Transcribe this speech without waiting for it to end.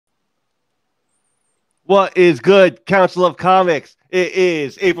What is good, Council of Comics? It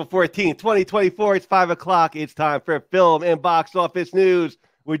is April 14th, 2024. It's 5 o'clock. It's time for film and box office news.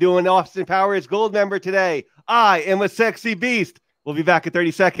 We're doing Austin Powers Gold Member today. I am a sexy beast. We'll be back in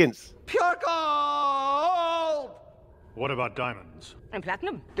 30 seconds. Pure gold! What about diamonds? And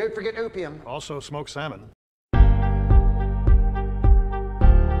platinum. Don't forget opium. Also smoked salmon.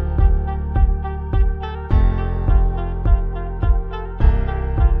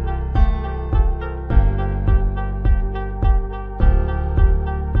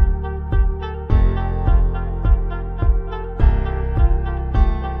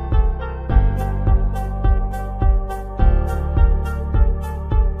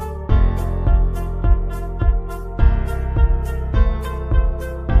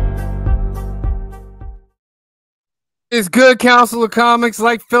 It's good, Council of Comics.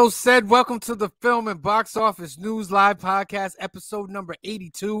 Like Phil said, welcome to the Film and Box Office News Live Podcast, episode number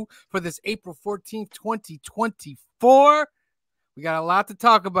 82 for this April 14th, 2024. We got a lot to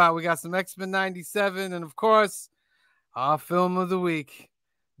talk about. We got some X-Men 97 and, of course, our film of the week,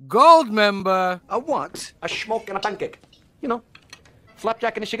 Goldmember. I want a smoke and a pancake. You know,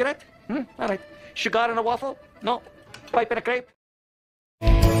 flapjack and a cigarette? All right. Sugar and a waffle? No. Pipe and a crepe?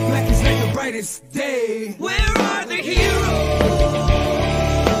 Black is like the brightest day. Where are the heroes?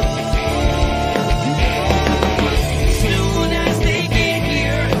 Soon as they get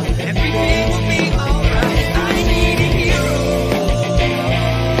here, everything will be alright. I need a hero.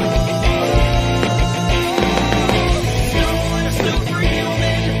 Someone, a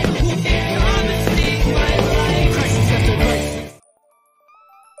superhuman, who can come and save my life. Crisis after crisis.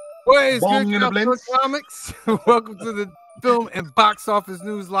 What is good, Council of Comics? Welcome to the Film and Box Office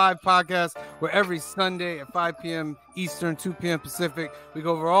News Live Podcast, where every Sunday at 5 p.m. Eastern, 2 p.m. Pacific, we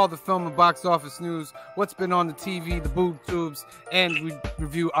go over all the film and box office news, what's been on the TV, the boob tubes, and we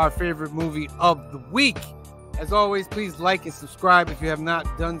review our favorite movie of the week. As always, please like and subscribe if you have not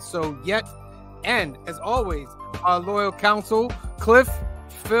done so yet. And as always, our loyal council, Cliff,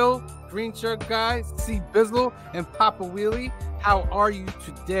 Phil, Green Shirt Guy, C. Bizzle, and Papa Wheelie, how are you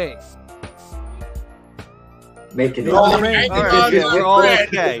today? Making it. We're all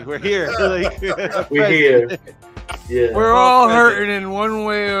okay. We're here. We're here. Yeah. We're all hurting in one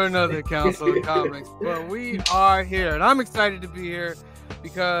way or another, Council of Comics, but we are here, and I'm excited to be here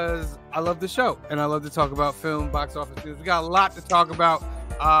because I love the show and I love to talk about film, box office news. We got a lot to talk about.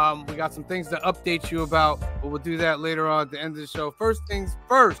 We got some things to update you about, but we'll do that later on at the end of the show. First things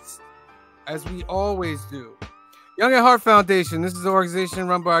first, as we always do. Young at Heart Foundation. This is an organization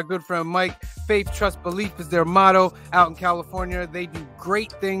run by our good friend Mike. Faith, trust, belief is their motto out in California. They do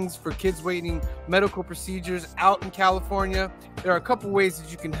great things for kids waiting medical procedures out in California. There are a couple ways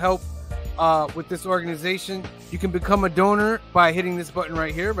that you can help with this organization. You can become a donor by hitting this button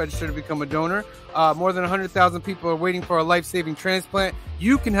right here, register to become a donor. More than 100,000 people are waiting for a life-saving transplant.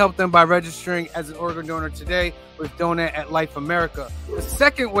 You can help them by registering as an organ donor today with Donate at Life America. The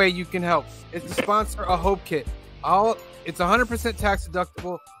second way you can help is to sponsor a Hope Kit. It's 100% tax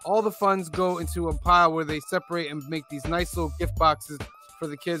deductible. All the funds go into a pile where they separate and make these nice little gift boxes for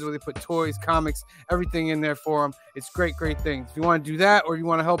the kids where they put toys, comics, everything in there for them. It's great things. If you want to do that or you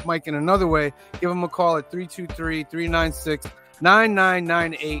want to help Mike in another way, give him a call at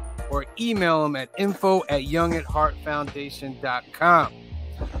 323-396-9998 or email him at info@youngatheartfoundation.com.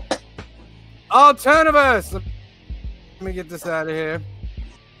 Alternatives. Let me get this out of here.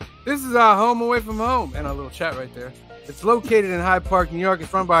 This is our home away from home, and a little chat right there. It's located in Hyde Park, New York.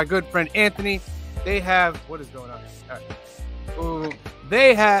 It's run by our good friend Anthony. They have what is going on here? All right.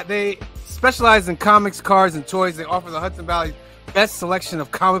 They specialize in comics, cars, and toys. They offer the Hudson Valley's best selection of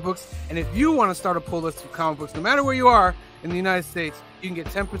comic books. And if you want to start a pull list of comic books, no matter where you are in the United States, you can get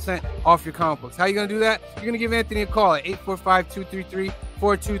 10% off your comic books. How are you going to do that? You're going to give Anthony a call at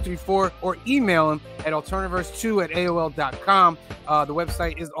 845-233-4234 or email him at alterniverse2@aol.com. The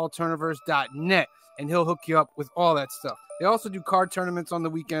website is alterniverse.net, and he'll hook you up with all that stuff. They also do card tournaments on the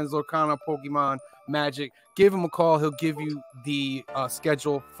weekends, Lorcana, Pokemon, Magic. Give him a call. He'll give you the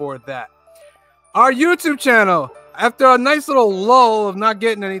schedule for that. Our YouTube channel. After a nice little lull of not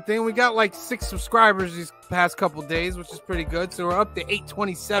getting anything, we got like 6 subscribers these past couple days, which is pretty good. So we're up to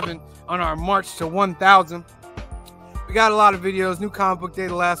 827 on our march to 1,000. We got a lot of videos. New Comic Book Day,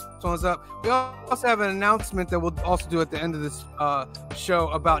 the last one's up. We also have an announcement that we'll also do at the end of this show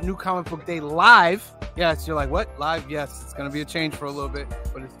about New Comic Book Day Live. Yes, you're like, what? Live? Yes, it's going to be a change for a little bit,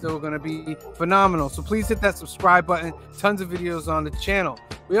 but it's still going to be phenomenal. So please hit that subscribe button. Tons of videos on the channel.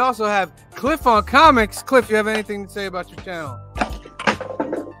 We also have Cliff on Comics. Cliff, you have anything to say about your channel?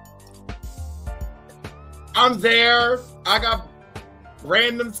 I'm there. I got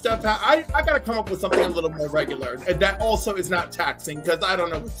random stuff. I gotta come up with something a little more regular, and that also is not taxing because I don't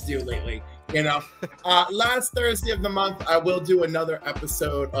know what to do lately. You know, last Thursday of the month, I will do another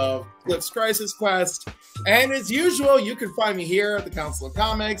episode of Cliff's Crisis Quest. And as usual, you can find me here at the Council of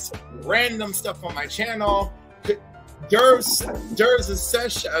Comics, random stuff on my channel. Durs is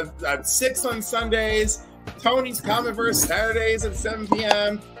sesh at 6 on Sundays, Tony's Comicverse Saturdays at 7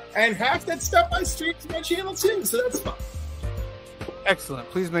 p.m. And half that stuff I stream to my channel too, so that's fun. Excellent.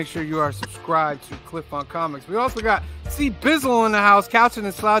 Please make sure you are subscribed to Cliff on Comics. We also got C Bizzle in the house, couching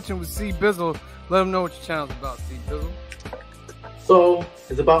and slouching with C Bizzle. Let them know what your channel's about, C Bizzle. So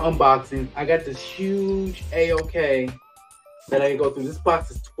it's about unboxing. I got this huge AOK that I can go through. This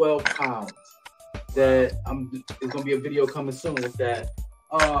box is 12 pounds. That it's gonna be a video coming soon with that,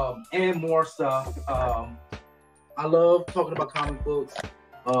 and more stuff. I love talking about comic books.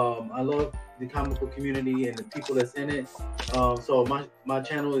 I love the comic book community and the people that's in it. So my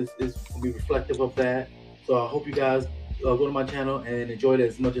channel is gonna be reflective of that. So I hope you guys go to my channel and enjoy it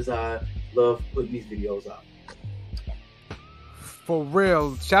as much as I love putting these videos out. For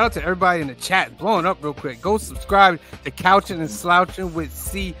real. Shout out to everybody in the chat. Blowing up real quick. Go subscribe to Couching and Slouching with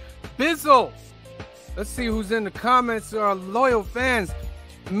C Bizzle. Let's see who's in the comments. Our loyal fans.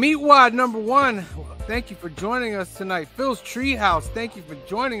 Meatwad #1. Thank you for joining us tonight. Phil's Treehouse. Thank you for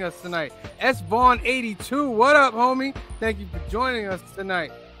joining us tonight. S Vaughn 82. What up, homie? Thank you for joining us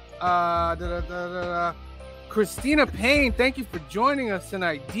tonight. Christina Payne. Thank you for joining us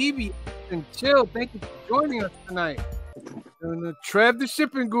tonight. DB and Chill. Thank you for joining us tonight. Trev the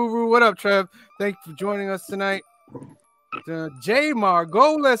Shipping Guru. What up, Trev? Thank you for joining us tonight. J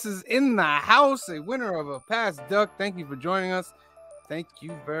Margolis is in the house, a winner of a past duck. Thank you for joining us. Thank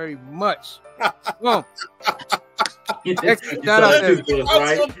you very much. Well, That's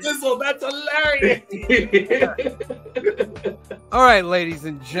hilarious. all right, ladies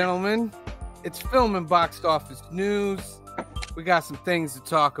and gentlemen, it's film and box office news. We got some things to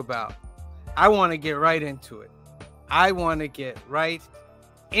talk about. I want to get right into it.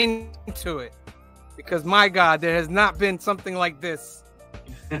 Because my God, there has not been something like this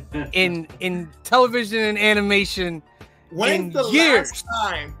in television and animation When's the years. last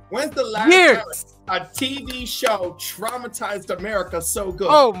time a TV show traumatized America so good?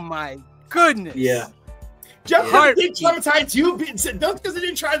 Oh my goodness! Yeah. Just because it didn't traumatize you, don't because it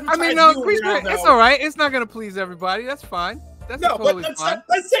didn't traumatize I mean, no, you. it's all right. It's not gonna please everybody. That's fine. That's totally fine.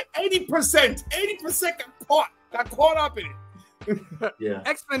 Let's say 80%. 80% got caught up in it. Yeah.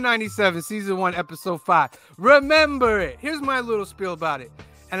 X-Men 97, season 1, episode 5. Remember it. Here's my little spiel about it.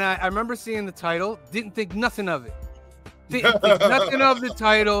 And I remember seeing the title, didn't think nothing of it. Didn't think nothing of the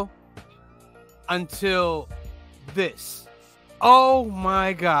title until this. Oh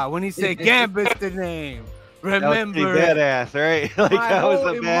my God. When he said Gambit's the name. Remember that was badass, right? Like that was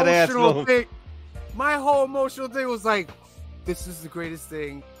a badass moment. My whole emotional thing was like, this is the greatest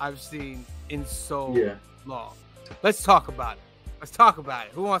thing I've seen in so long. Let's talk about it.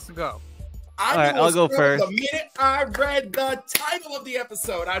 Who wants to go? All right, I'll go first. The minute I read the title of the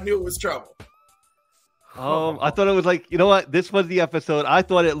episode, I knew it was trouble. I thought it was like, you know what? This was the episode. I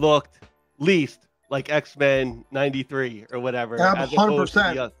thought it looked least like X-Men 93 or whatever.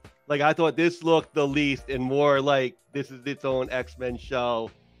 100%. Like I thought this looked the least and more like this is its own X-Men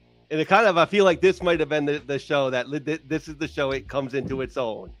show. And it kind of, I feel like this might have been the show that this is the show it comes into its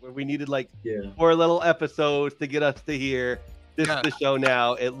own, where we needed like 4 little episodes to get us to here. This is the show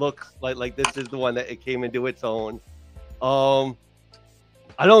now. It looks like this is the one that it came into its own.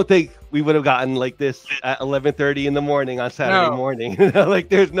 I don't think we would have gotten like this at 11:30 in the morning on Saturday morning. Like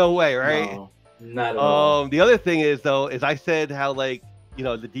there's no way, right? No, not at all. The other thing is though, is I said how like, you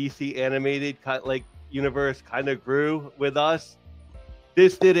know, the DC animated universe kind of grew with us.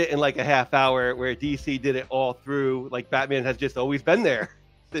 This did it in like a half hour, where DC did it all through. Like Batman has just always been there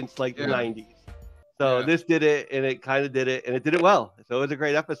since like the 90s. So this did it, and it kind of did it, and it did it well. So it was a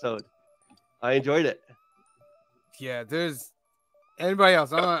great episode. I enjoyed it. Yeah, there's anybody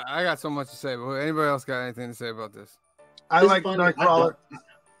else? I got so much to say, but anybody else got anything to say about this? I like Nightcrawler.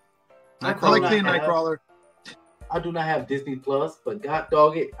 I like seeing Nightcrawler. I do not have Disney Plus, but God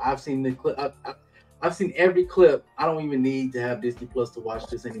dog it, I've seen the clip. I've seen every clip. I don't even need to have Disney Plus to watch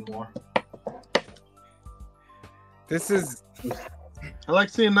this anymore. I like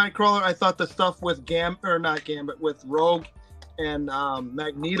seeing Nightcrawler. I thought the stuff with with Rogue and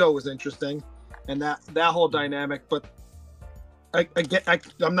Magneto was interesting, and that whole dynamic. But I'm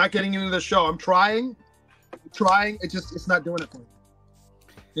not getting into the show. I'm trying. It's not doing it for me.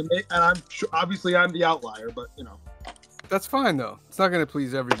 And I'm sure, obviously I'm the outlier, but you know. That's fine though. It's not going to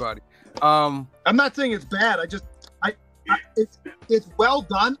please everybody. I'm not saying it's bad. I It's well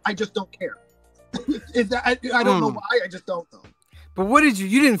done. I just don't care. Is that I don't know why. I just don't know. But what did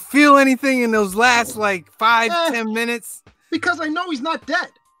you didn't feel anything in those last like 5-10 minutes? Because I know he's not dead.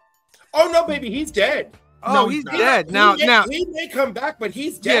 Oh no, baby, he's dead. Oh, No, he's he's dead Now now. he may come back, but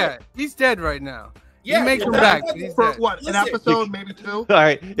he's dead. Yeah, he's dead right now. Yeah, he may come back, but he's For dead. what? Listen. An episode, maybe 2. All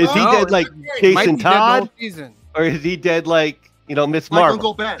right. Is he No, dead like he Might Jason be dead the whole Todd? season. Or is he dead like, Miss Like Marvel?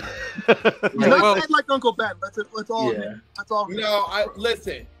 Uncle Ben. Yeah. He's not Well- dead like Uncle Ben. Let's all. Yeah. Let's all. No,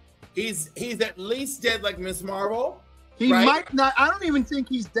 listen. He's at least dead like Miss Marvel. He right? might not. I don't even think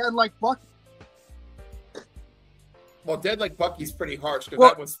he's dead like Bucky. Well, dead like Bucky's pretty harsh because Well,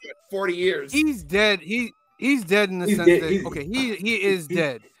 that was 40 years. He's dead. He's dead in the He's sense dead. that He's- okay, he is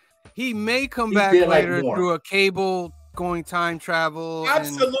dead. He may come He's back dead like later more. through a cable going time travel. and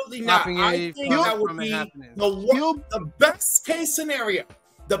Absolutely not. stopping I a think from that would from it be happening. the best case scenario.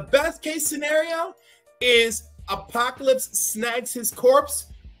 The best case scenario is Apocalypse snags his corpse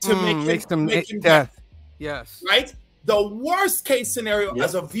to makes him make him death. Yes. right? The worst case scenario Yep.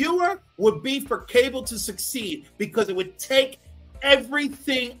 as a viewer would be for Cable to succeed because it would take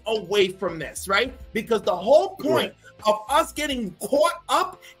everything away from this, right? Because the whole point of us getting caught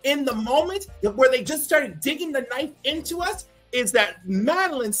up in the moment where they just started digging the knife into us is that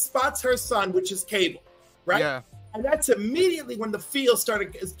Madeline spots her son, which is Cable, right? Yeah. And that's immediately when the feel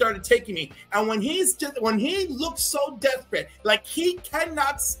started taking me. And when he looks so desperate, like he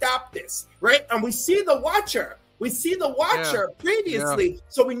cannot stop this, right? And we see the Watcher. We see the Watcher previously,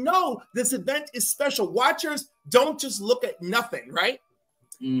 so we know this event is special. Watchers don't just look at nothing, right?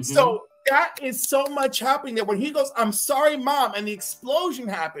 Mhm. So that is so much happening that when he goes, "I'm sorry, Mom," and the explosion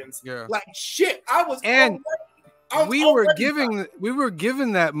happens, like shit. We were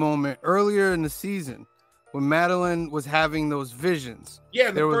given that moment earlier in the season when Madeline was having those visions. Yeah,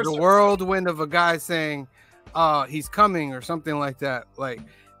 there was a whirlwind of a guy saying, he's coming or something like that. Like,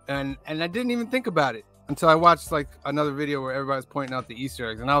 and I didn't even think about it until I watched like another video where everybody's pointing out the Easter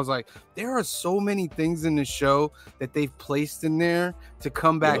eggs. And I was like, there are so many things in the show that they've placed in there to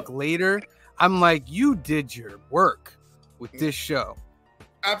come back later. I'm like, you did your work with this show.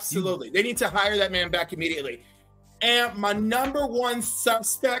 Absolutely. They need to hire that man back immediately. And my number one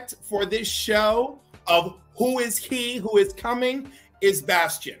suspect for this show of who is he, who is coming, is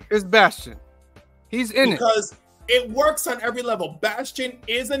Bastion. It's Bastion. He's in because it works on every level. Bastion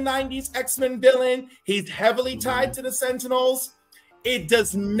is a 90s X-Men villain. He's heavily tied to the Sentinels. It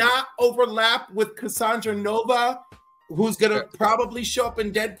does not overlap with Cassandra Nova, who's going to probably show up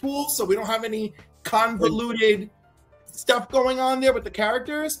in Deadpool, so we don't have any convoluted stuff going on there with the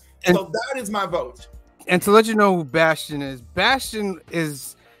characters. So that is my vote. And to let you know who Bastion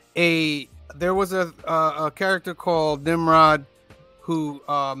is there was a character called Nimrod who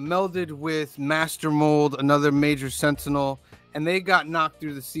melded with Master Mold, another major Sentinel, and they got knocked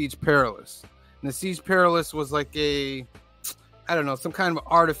through the Siege Perilous. And the Siege Perilous was like some kind of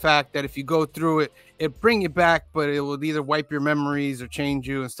artifact that if you go through it, it bring you back, but it will either wipe your memories or change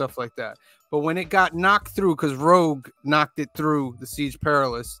you and stuff like that. But when it got knocked through, because Rogue knocked it through the Siege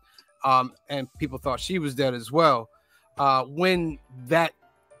Perilous, and people thought she was dead as well. When that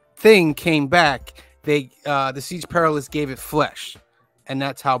thing came back, the Siege Perilous gave it flesh, and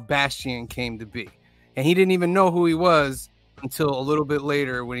that's how Bastion came to be. And he didn't even know who he was until a little bit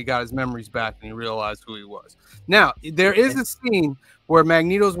later when he got his memories back and he realized who he was. Now, there is a scene where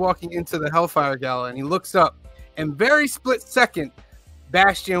Magneto's walking into the Hellfire Gala and he looks up, and very split second,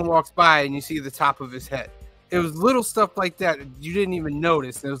 Bastion walks by and you see the top of his head. It was little stuff like that you didn't even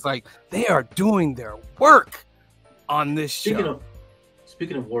notice. It was like they are doing their work on this show.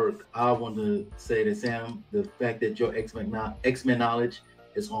 Speaking of work, I want to say that, Sam, the fact that your X-Men knowledge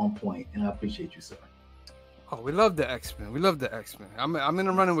is on point, and I appreciate you, sir. Oh, we love the X-Men. We love the X-Men. I'm in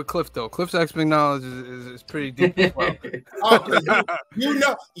a running with Cliff though. Cliff's X-Men knowledge is pretty deep as well.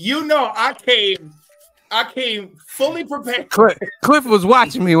 I came fully prepared. Cliff was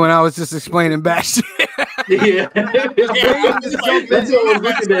watching me when I was just explaining Bastion.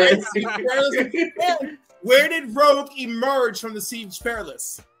 Where did Rogue emerge from the Siege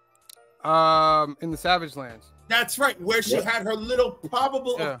Perilous? In the Savage Lands. That's right, where she had her little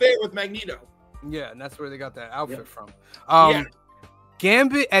probable affair with Magneto. Yeah, and that's where they got that outfit from.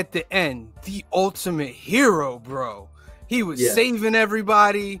 Gambit at the end, the ultimate hero, bro. He was saving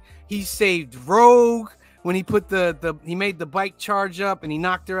everybody. He saved Rogue when he put he made the bike charge up and he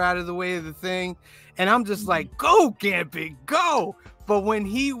knocked her out of the way of the thing. And I'm just like, go Gambit, go! But when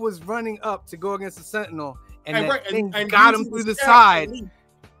he was running up to go against the Sentinel and that thing got him through the side.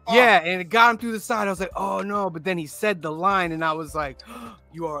 Yeah, and it got him through the side. I was like, oh no. But then he said the line and I was like, oh,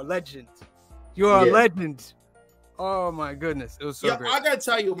 you are a legend. You are a legend. Oh my goodness, it was so Yeah, great. I gotta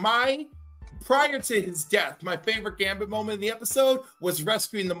tell you, prior to his death, my favorite Gambit moment in the episode was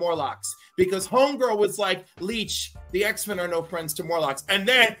rescuing the Morlocks, because Homegirl was like, Leech, the X-Men are no friends to Morlocks, and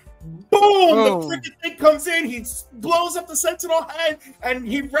then boom, the freaking thing comes in, he blows up the Sentinel head, and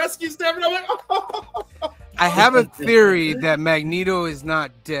he rescues them, and I'm like, oh. I have a theory that Magneto is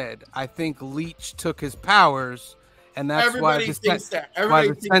not dead. I think Leech took his powers, and that's why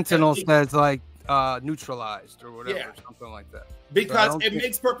the Sentinel says like neutralized or whatever, something like that. Because it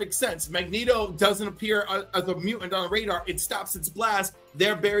makes perfect sense. Magneto doesn't appear as a mutant on the radar. It stops its blast.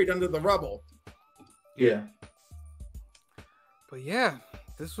 They're buried under the rubble. Yeah. But yeah,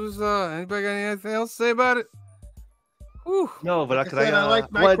 this was. Anybody got anything else to say about it? Whew. No, but I like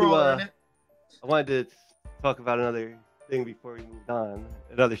Nightcrawler in it. I wanted to talk about another thing before we moved on.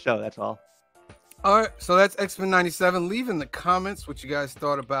 Another show. That's all. All right, so that's X-Men 97. Leave in the comments what you guys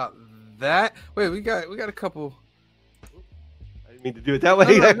thought about that. Wait, we got a couple. I didn't mean to do it that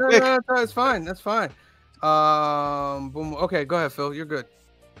way. No, that's fine. That's fine. Boom. Okay, go ahead, Phil. You're good.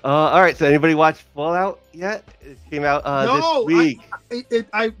 All right. So, anybody watch Fallout yet? It came out this week.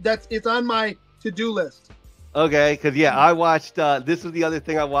 It's on my to-do list. Okay, because I watched. This was the other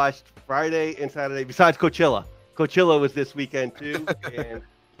thing I watched Friday and Saturday. Besides Coachella, Coachella was this weekend too, and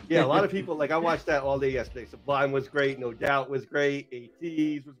a lot of people I watched that all day yesterday. Sublime was great, No Doubt was great,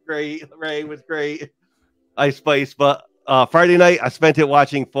 ATs was great, Ray was great, Ice Spice. But Friday night I spent it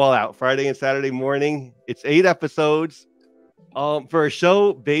watching Fallout. Friday and Saturday morning. It's 8 episodes. For a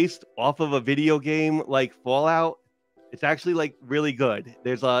show based off of a video game like Fallout, it's actually really good.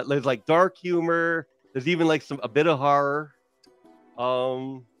 There's dark humor. There's even a bit of horror.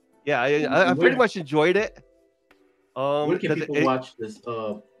 I pretty much enjoyed it. Where can people watch this?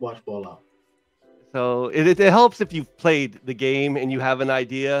 Watch Fallout. So it helps if you've played the game and you have an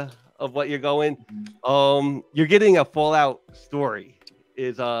idea of what you're going. You're getting a Fallout story.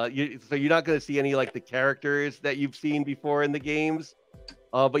 So you're not going to see any the characters that you've seen before in the games,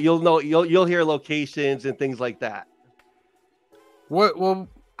 but you'll hear locations and things like that. What? Well,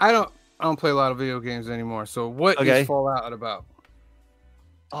 I don't play a lot of video games anymore. So what is Fallout about?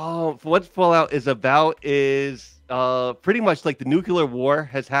 What Fallout is about is pretty much the nuclear war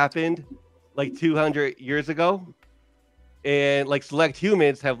has happened 200 years ago, and select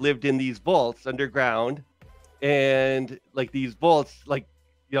humans have lived in these vaults underground, and these vaults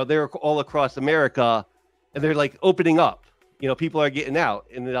they're all across America, and they're opening up. People are getting out,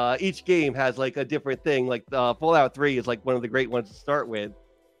 and each game has a different thing. Fallout 3 is one of the great ones to start with.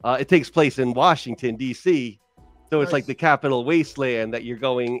 It takes place in Washington, D.C., so it's the capital wasteland that you're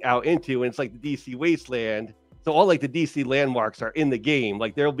going out into, and it's the DC wasteland. So all the DC landmarks are in the game.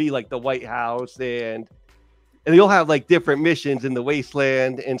 There'll be the White House, and you'll have different missions in the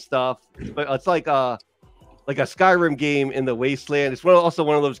wasteland and stuff. But it's like a Skyrim game in the wasteland. It's also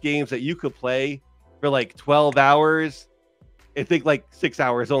one of those games that you could play for 12 hours. I think 6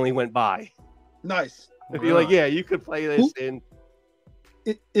 hours only went by. Nice. If you're you could play this in.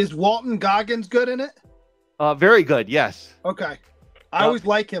 Is Walton Goggins good in it? Very good, yes. Okay. I always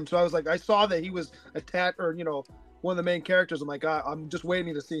like him, so I was I saw that he was one of the main characters. I'm I'm just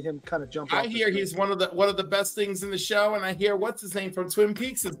waiting to see him kind of jump. I hear he's one of the best things in the show, and I hear what's his name from Twin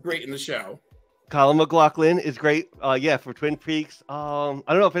Peaks is great in the show. Colin McLaughlin is great. For Twin Peaks. I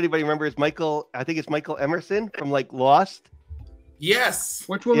don't know if anybody remembers Michael. I think it's Michael Emerson from Lost. Yes.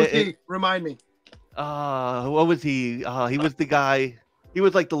 Which one was he? Remind me. What was he? He was the guy. He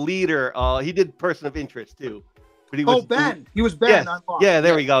was the leader. He did Person of Interest too. But he was Ben. He was Ben. Yes. On Lost. Yeah,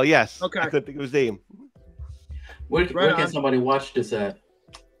 there we go. Yes. Okay. I couldn't think of his name. Where can somebody watch this at?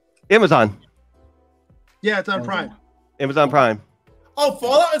 Amazon. Yeah, it's on Prime. Amazon Prime. Oh,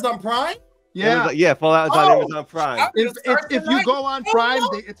 Fallout is on Prime? Yeah. Fallout is on Amazon Prime. If you go on Prime,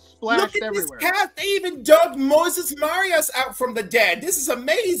 it's splashed look at everywhere. This cast. They even dug Moses Marias out from the dead. This is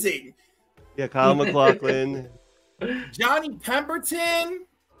amazing. Yeah, Colin McLaughlin. Johnny Pemberton.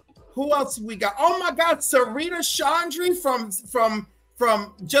 Who else we got? Oh my God, Sarita Chandri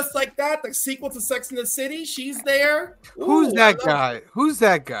from Just Like That, the sequel to Sex and the City. She's there. Who's that guy? Who's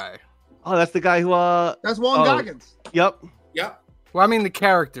that guy? Oh, that's the guy who. That's Walton Goggins. Yep. Well, I mean the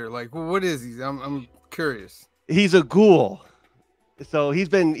character. What is he? I'm curious. He's a ghoul. So he's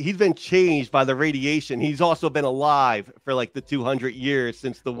been changed by the radiation. He's also been alive for the 200 years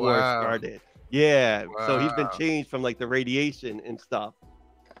since the war started. Yeah. Wow. So he's been changed from the radiation and stuff.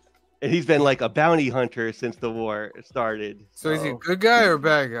 And he's been a bounty hunter since the war started. So is he a good guy or a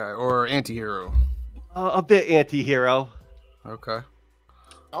bad guy or anti-hero? A bit anti-hero. Okay.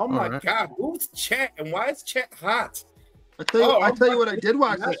 Oh my God, who's Chet and why is Chet hot? I tell you what I did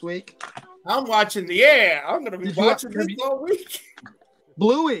watch this week. I'm watching the air. I'm gonna be watching this all week.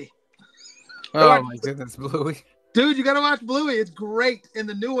 Bluey. Oh my goodness, Bluey. Dude, you gotta watch Bluey. It's great, and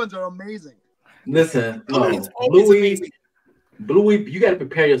the new ones are amazing. Listen, no, It's always amazing. Bluey, you got to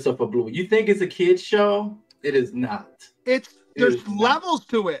prepare yourself for Bluey. You think it's a kid's show? It is not. There's levels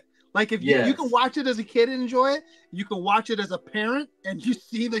to it. Like if you can watch it as a kid and enjoy it, you can watch it as a parent and you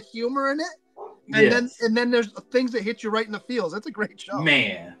see the humor in it, and then there's things that hit you right in the feels. That's a great show,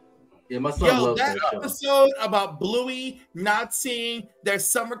 man. Yeah, my son loves that show. Episode about Bluey not seeing their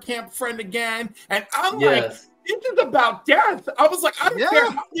summer camp friend again, and I'm like, this is about death. I was like, I don't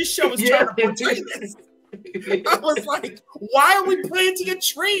care how this show is trying to portray this. I was like, why are we planting a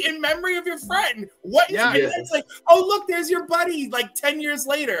tree in memory of your friend? What is it? It's like, oh, look, there's your buddy like 10 years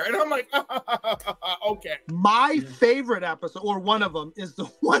later. And I'm like, okay. My favorite episode, or one of them, is the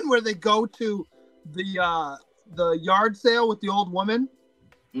one where they go to the yard sale with the old woman.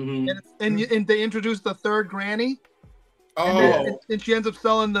 Mm-hmm. And they introduce the third granny. Oh. And she ends up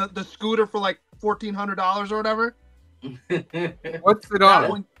selling the scooter for like $1,400 or whatever. What's it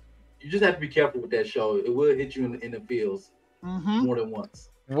on? You just have to be careful with that show. It will hit you in the feels more than once.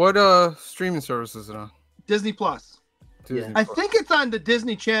 What streaming service is it on? Disney Plus. I think it's on the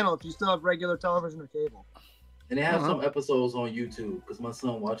Disney Channel if you still have regular television or cable. And they have some episodes on YouTube because my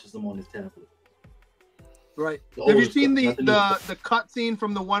son watches them on his tablet. Right. Have you seen the cut scene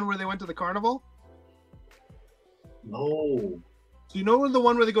from the one where they went to the carnival? No. So you know the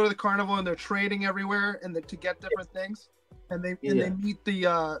one where they go to the carnival and they're trading everywhere and to get different things, and they meet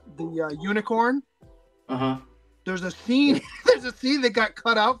the unicorn. There's a scene. There's a scene that got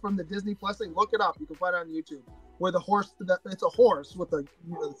cut out from the Disney Plus thing. Look it up. You can find it on YouTube. Where the horse, it's a horse with the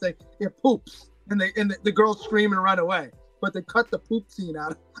thing. It poops, and the girls scream and run away. But they cut the poop scene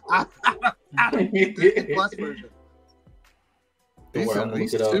out of the Disney Plus version.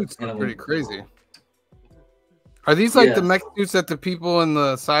 These suits are pretty crazy. Are these like the mech suits that the people in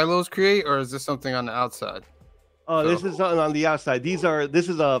the silos create, or is this something on the outside? Oh, this is something on the outside. This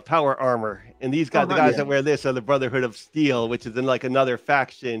is a power armor, and these guys, the guys that wear this are the Brotherhood of Steel, which is in like another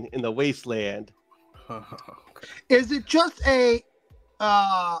faction in the Wasteland. Is it just a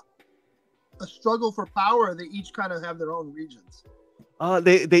struggle for power? Or they each kind of have their own regions.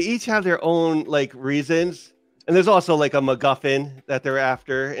 They each have their own like reasons, and there's also like a MacGuffin that they're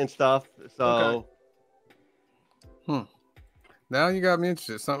after and stuff. So. Now you got me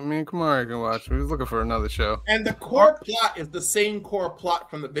interested. Something me and Kamari can watch. We was looking for another show. And the core plot is the same core plot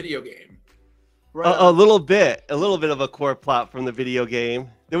from the video game. Right. A little bit of a core plot from the video game.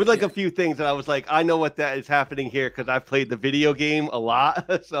 There was like a few things that I was like, I know what that is happening here because I've played the video game a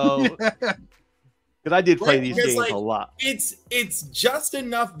lot. So, because I did play these games a lot. It's just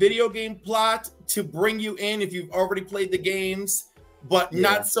enough video game plot to bring you in if you've already played the games, but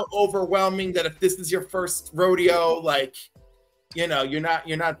not so overwhelming that if this is your first rodeo, like. You're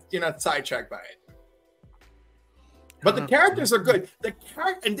not sidetracked by it. But the characters are good. The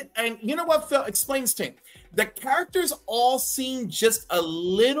and you know what Phil explains to me? The characters all seem just a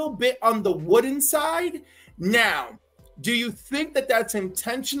little bit on the wooden side. Now, do you think that that's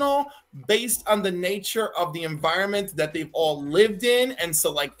intentional based on the nature of the environment that they've all lived in? And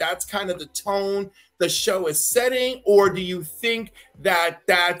so like that's kind of the tone the show is setting, or do you think that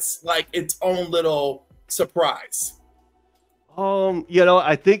that's like its own little surprise?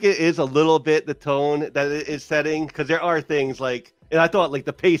 I think it is a little bit the tone that it is setting, because there are things like, and I thought like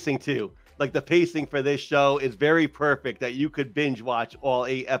the pacing too, like the pacing for this show is very perfect that you could binge watch all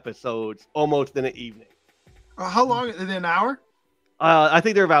 8 episodes almost in an evening. How long? Is it an hour? I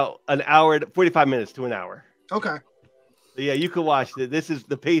think they're about an hour, 45 minutes to an hour. Okay. So yeah, you could watch it.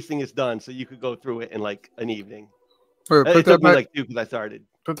 The pacing is done, so you could go through it in like an evening. It took me like 2 because I started.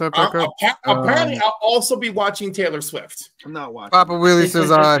 Put that back up. Apparently, I'll also be watching Taylor Swift. I'm not watching. Papa Willie says,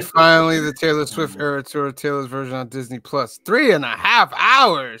 finally the Taylor Swift era tour, Taylor's version on Disney Plus. 3.5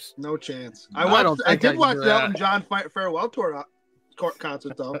 hours. No chance. I did watch the Elton John farewell tour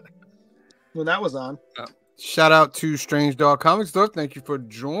concert though when that was on. Shout out to Strange Dog Comic Store. Thank you for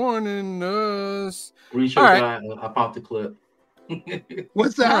joining us. All right. I found the clip.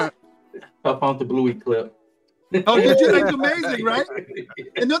 What's that? I found the Bluey clip. Oh, did you? It's amazing, right?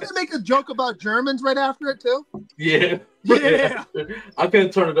 And don't they make a joke about Germans right after it too? Yeah. I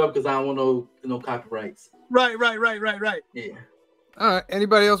couldn't turn it up because I don't want no copyrights. Right. Yeah. All right.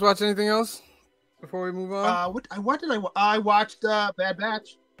 Anybody else watch anything else before we move on? What did I watched Bad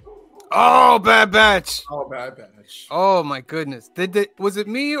Batch. Oh, Bad Batch. Oh my goodness. Was it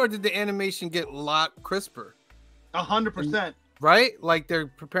me or did the animation get a lot crisper? 100%. right? Like they're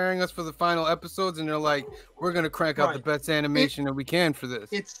preparing us for the final episodes, and they're like, we're gonna crank out the best animation that we can for this.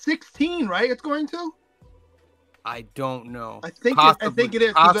 It's 16, right? It's going to. I don't know. I think it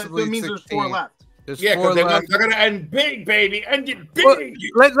is. That means 16. There's 4 left. There's yeah, 4 left. They're gonna end big, baby. End it big.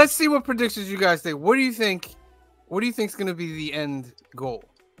 Well, let's see what predictions you guys think. What do you think? What do you think is going to be the end goal?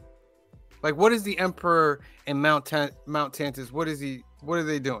 Like, what is the Emperor and Mount Tantus? What are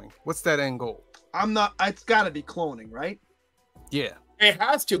they doing? What's that end goal? It's got to be cloning, right? Yeah. It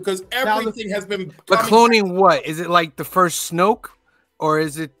has to, because everything has been. But cloning what? Is it like the first Snoke? Or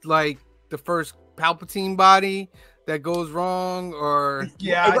is it like the first Palpatine body that goes wrong? Or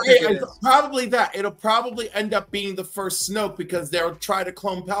yeah, it's probably that. It'll probably end up being the first Snoke, because they'll try to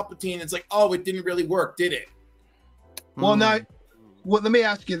clone Palpatine. It's like, oh, it didn't really work, did it? Well, now, let me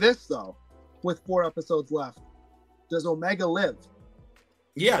ask you this though: with 4 episodes left, does Omega live?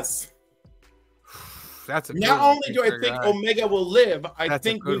 Yes. That's a Not only do I think Omega will live, I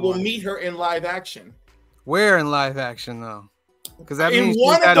think we will meet her in live action. Where in live action though? Because that means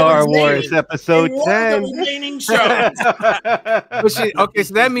Star Wars episode 10. Remaining shows. Okay,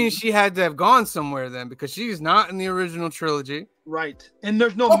 so that means she had to have gone somewhere then, because she's not in the original trilogy. Right. And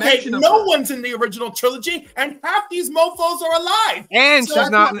there's no mention of no one's in the original trilogy, and half these mofos are alive. And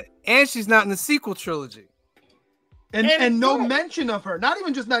she's not in the sequel trilogy. And no mention of her. Not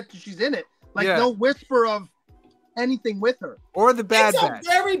even just that she's in it. Like no whisper of anything with her. Or the Bad Batch. It's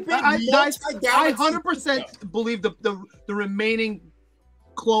a very big I 100% believe the remaining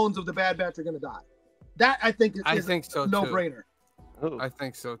clones of the Bad Batch are going to die. That I think is so no-brainer. I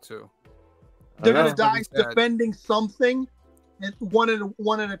think so too. They're going to die defending something, and one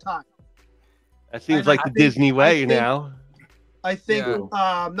at a time. That seems like the Disney way now. I think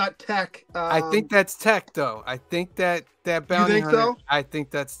not Tech. I think that's Tech though. I think that bounty you think hunter, so? I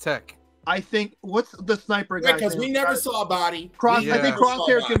think that's Tech. I think what's the sniper guy? Because we never saw a body. I think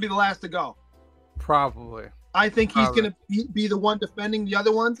Crosshair's going to be the last to go. Probably. I think he's going to be the one defending the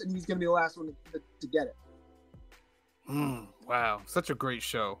other ones, and he's going to be the last one to get it. Wow, such a great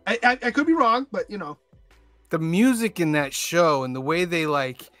show. I could be wrong, but you know, the music in that show and the way they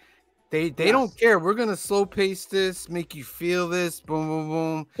they don't care. We're gonna slow pace this, make you feel this, boom, boom,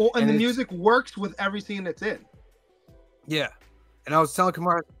 boom. Well, and the music works with every scene that's in. Yeah, and I was telling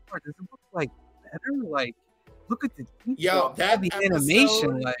Kamara, does it look like better? Like, look at the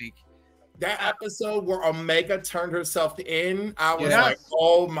animation, like that episode where Omega turned herself in. I was like,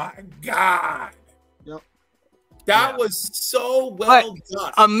 oh my god. That was so well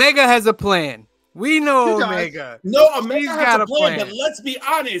done. Omega has a plan. We know Omega. No, Omega has a plan, but let's be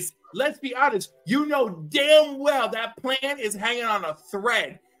honest. You know damn well that plan is hanging on a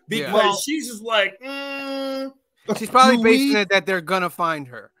thread, because she's just like, She's probably basing it that they're gonna find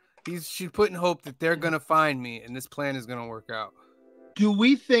her. She's putting hope that they're gonna find me, and this plan is gonna work out. Do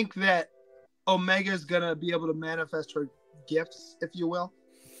we think that Omega is gonna be able to manifest her gifts, if you will?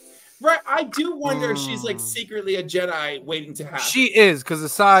 Right, I do wonder if she's like secretly a Jedi waiting to happen. She is, because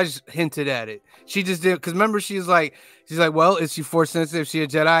Asajj hinted at it. She just did, because remember she's like, well, is she force sensitive? Is she a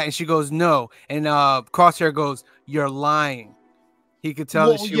Jedi? And she goes, no. And Crosshair goes, you're lying. He could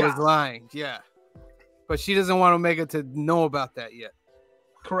tell that she was lying. Yeah, but she doesn't want Omega to know about that yet.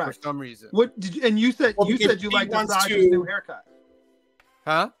 Correct. For some reason. What did you? And you said you liked Asajj's new haircut.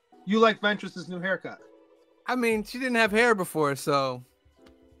 Huh? You like Ventress's new haircut. I mean, she didn't have hair before, so.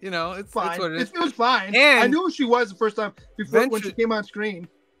 You know, it's fine. It's what it is. It was fine. And I knew who she was the first time when she came on screen.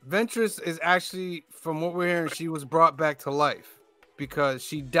 Ventress is actually, from what we're hearing, she was brought back to life because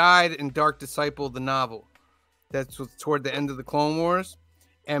she died in Dark Disciple, the novel. That's toward the end of the Clone Wars.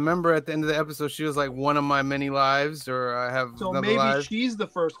 And remember, at the end of the episode, she was like, one of my many lives, or I have another maybe life. She's the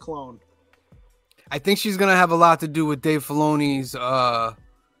first clone. I think she's gonna have a lot to do with Dave Filoni's,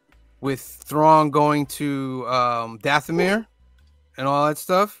 with Thrawn going to Dathomir. And all that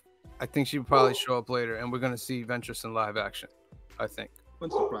stuff. I think she would probably show up later, and we're gonna see Ventress in live action. I think.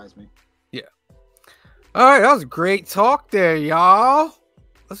 Wouldn't surprise me. Yeah. All right, that was a great talk there, y'all.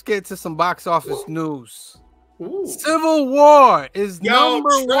 Let's get to some box office news. Civil War is number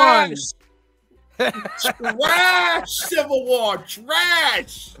one. Trash, Civil War,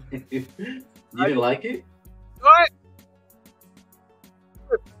 trash. You didn't like it? What?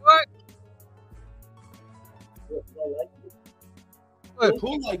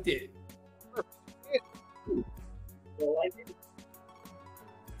 Who liked it?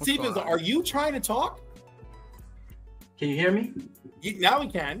 Stevens, are you trying to talk? Can you hear me? Now we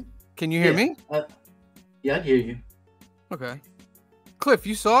can. Can you hear me? Yeah, I hear you. Okay. Cliff,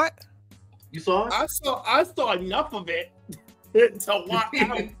 you saw it? You saw it? I saw enough of it to want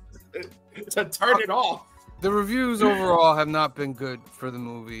out, to turn it off. The reviews overall have not been good for the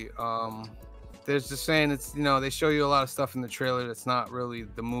movie. There's just saying it's, you know, they show you a lot of stuff in the trailer that's not really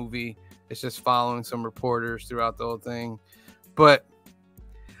the movie. It's just following some reporters throughout the whole thing. But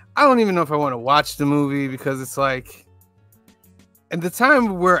I don't even know if I want to watch the movie because it's like, at the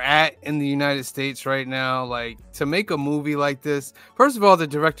time we're at in the United States right now, like to make a movie like this, first of all, the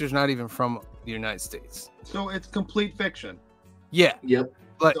director's not even from the United States. So it's complete fiction. Yeah. Yep.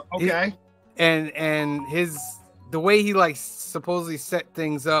 But okay. And the way he like supposedly set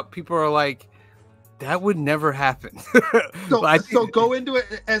things up, people are like, that would never happen. So go into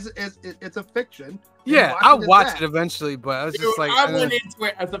it as it's a fiction. Yeah, I'll watch it eventually, but I was just like, I went into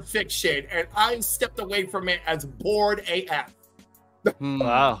it as a fiction, and I stepped away from it as bored AF.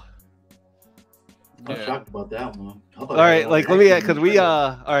 Wow. I'm shocked about that one. All right, like let me, because we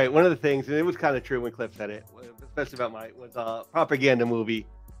all right. One of the things, and it was kind of true when Cliff said it, especially about mine, was propaganda movie.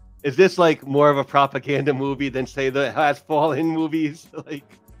 Is this like more of a propaganda movie than say the Has Fallen movies? Like,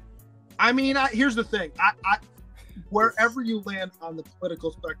 I mean, here's the thing. I wherever you land on the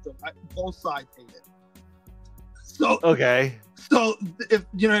political spectrum, both sides hate it. So okay. So if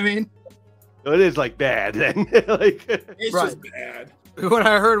you know what I mean. So it is like bad then. Like it's just bad. What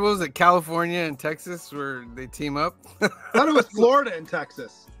I heard was it California and Texas where they team up. I thought it was Florida and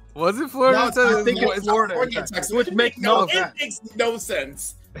Texas. Was it Florida? No, I think it's Florida and Texas, which makes no sense. It makes no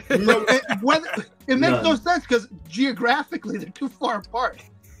sense. It makes no sense because geographically they're too far apart.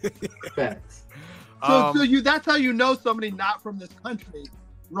 Facts. So that's how you know somebody not from this country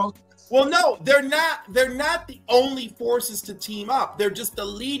wrote this. Well, no, they're not the only forces to team up. They're just the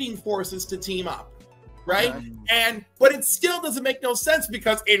leading forces to team up, right? But it still doesn't make no sense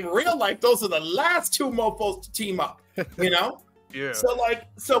because in real life, those are the last two mofos to team up, you know? Yeah.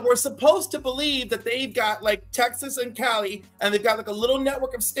 So we're supposed to believe that they've got like Texas and Cali, and they've got like a little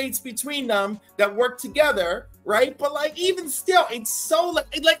network of states between them that work together, right? But like even still, it's so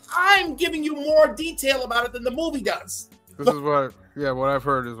like I'm giving you more detail about it than the movie does. This is what I've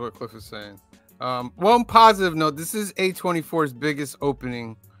heard is what Cliff is saying. One positive note: this is A24's biggest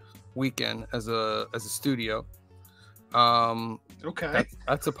opening weekend as a studio. Okay,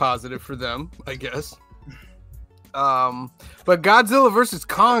 that's a positive for them, I guess. But Godzilla vs.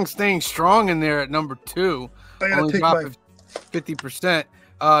 Kong staying strong in there at number 2, only dropping 50%.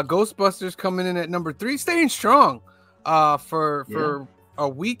 Ghostbusters coming in at number 3, staying strong. For a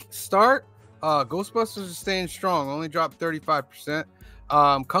weak start, Ghostbusters is staying strong, only dropped 35%.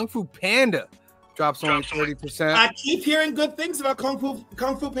 Kung Fu Panda drops only 30%. I keep hearing good things about Kung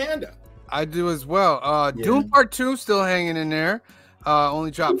Fu Panda. I do as well. Dune Part 2 still hanging in there,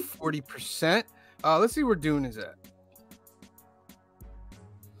 only dropped 40%. Let's see where Dune is at.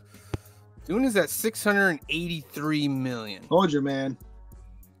 Dune is at 683 million. Told you, man.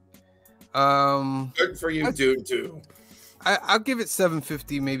 Good for you, Dune 2. I'll give it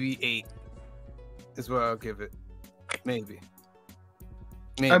 750, maybe 8 is what I'll give it. Maybe.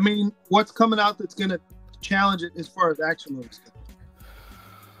 I mean, what's coming out that's gonna challenge it as far as action movies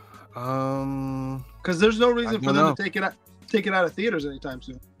go? Because there's no reason for them to take it out of theaters anytime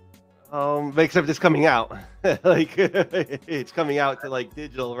soon. Except it's coming out. Like it's coming out to like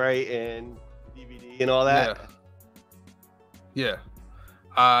digital, right, and DVD and all that. Yeah.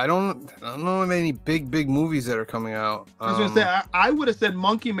 I don't know of any big movies that are coming out. I was gonna say I would have said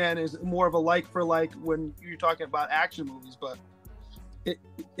Monkey Man is more of a like for like when you're talking about action movies, but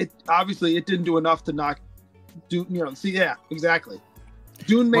it obviously it didn't do enough to knock Dune. You know, see, yeah, exactly.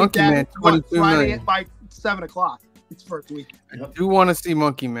 Dune made Monkey that Man, Friday by 7 o'clock. It's first week. I do want to see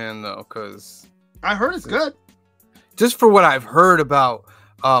Monkey Man though, because I heard it's good. Just for what I've heard about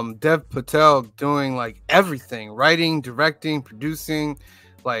Dev Patel doing like everything, writing, directing, producing,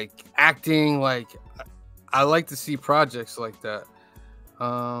 like acting, like I like to see projects like that.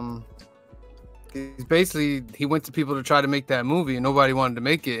 He went to people to try to make that movie and nobody wanted to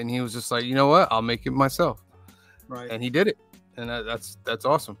make it, and he was just like, you know what, I'll make it myself. Right. And he did it, and that's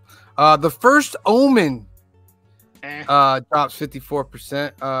awesome. The First Omen drops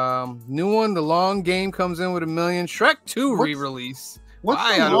 54%. New one, The Long Game, comes in with 1 million. Shrek 2 re-release.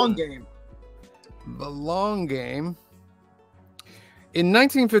 What's The Long Game? The Long Game. In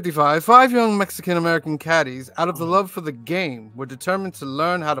 1955, 5 young Mexican-American caddies, out of the love for the game, were determined to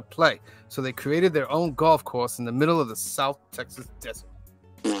learn how to play. So they created their own golf course in the middle of the South Texas desert.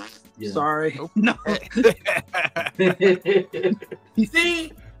 Yeah. Sorry. Nope. No.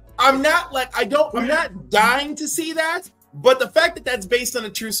 See, I'm not dying to see that, but the fact that that's based on a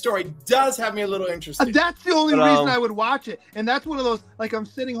true story does have me a little interested. That's the only reason I would watch it. And that's one of those, like, I'm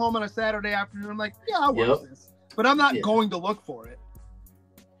sitting home on a Saturday afternoon, I'm like, yeah, I'll watch this. But I'm not going to look for it.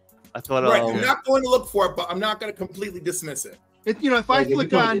 I thought, right. I'm not going to look for it, but I'm not going to completely dismiss it. If I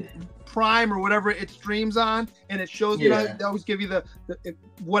click on Prime or whatever it streams on, and it shows me, they always give you the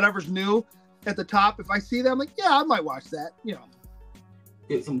whatever's new at the top. If I see that, I'm like, yeah, I might watch that.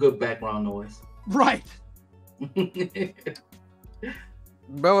 Get some good background noise. Right.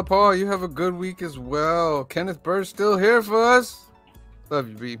 Bella Paul, you have a good week as well. Kenneth Bird's still here for us. Love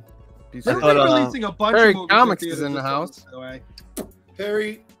you, B. They're releasing a bunch of movies. Comics is in the house. By the way.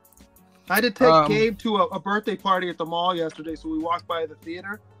 Perry. I had to take Gabe to a birthday party at the mall yesterday, so we walked by the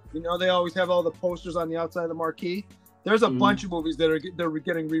theater. They always have all the posters on the outside of the marquee. There's a bunch of movies that are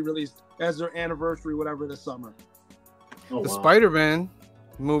getting re-released as their anniversary, whatever, this summer. The Spider-Man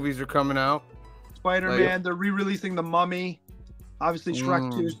movies are coming out. Spider-Man, they're re-releasing The Mummy. Obviously,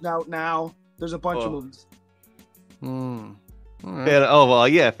 Shrek 2 is out now. There's a bunch of movies.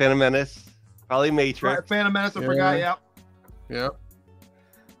 Right. Phantom Menace, probably Matrix. Right, Phantom Menace, I forgot. Yep.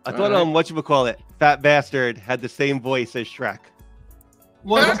 I thought whatchamacallit, Fat Bastard had the same voice as Shrek.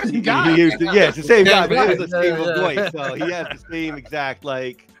 Well, that's the guy. It's the same guy, but it's the same voice. So he has the same exact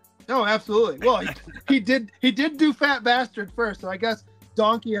No, absolutely. Well, he did do Fat Bastard first, so I guess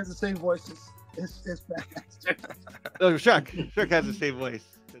Donkey has the same voice as Fat Bastard. No, Shrek has the same voice.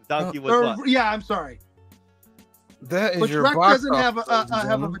 Donkey was what? Yeah, I'm sorry. That is but your Shrek doesn't have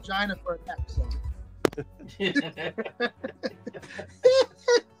a vagina for a neck, so.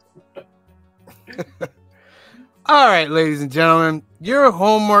 All right, ladies and gentlemen, your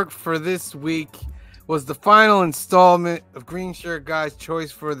homework for this week was the final installment of Green Shirt Guy's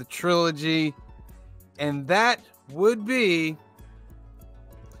choice for the trilogy, and that would be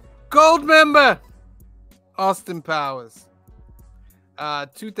Goldmember, Austin Powers,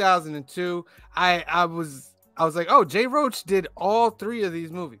 2002. I was like, oh, Jay Roach did all three of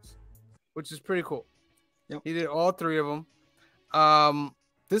these movies, which is pretty cool. Yep. He did all three of them.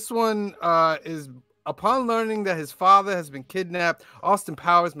 This one is, upon learning that his father has been kidnapped, Austin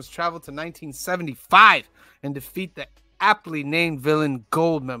Powers must travel to 1975 and defeat the aptly named villain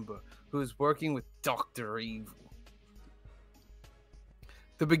Goldmember, who is working with Dr. Evil.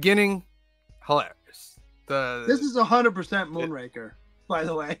 The beginning, hilarious. This is 100% Moonraker, by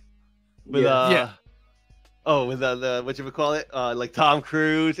the way. With with the whatchamacallit, like Tom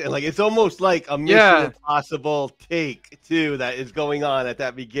Cruise, and it's almost like a Mission Impossible take too that is going on at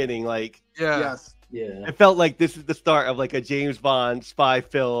that beginning. Yes. Yeah. It felt like this is the start of a James Bond spy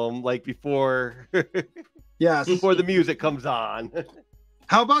film, before before the music comes on.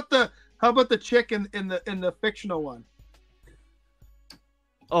 How about the chick in the fictional one?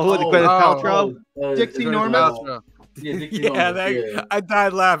 Oh, the Gwyneth Paltrow? Dixie Norman? I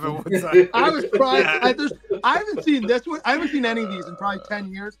died laughing once I was crying. I haven't seen this one. I haven't seen any of these in probably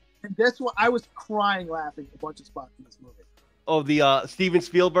 10 years. And this one, I was crying laughing a bunch of spots in this movie. Oh, the Steven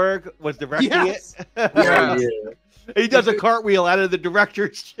Spielberg was directing it. Yeah. He does a cartwheel out of the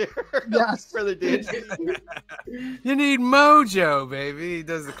director's chair. Yes. Brother did. You need mojo, baby. He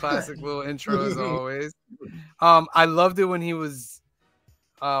does the classic little intro as always. I loved it when he was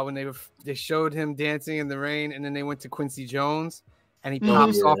when they showed him dancing in the rain, and then they went to Quincy Jones, and he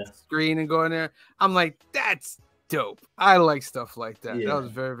pops off the screen and go in there. I'm like, that's dope. I like stuff like that. Yeah. That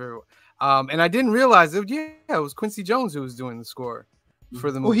was very, very. And I didn't realize it. Yeah, it was Quincy Jones who was doing the score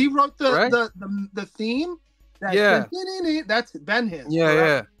for the movie. Well, he wrote right? the theme. That's Ben His.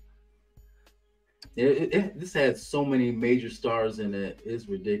 Yeah. This had so many major stars in it. It's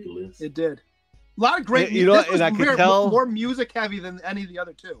ridiculous. It did. A lot of great music. And I could tell more music heavy than any of the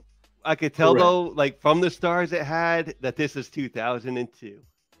other two. I could tell though, from the stars it had, that this is 2002.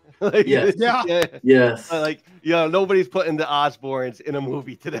 Yes. Yes. Nobody's putting the Osbournes in a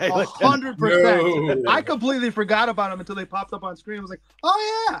movie today. 100%. I completely forgot about them until they popped up on screen. I was like,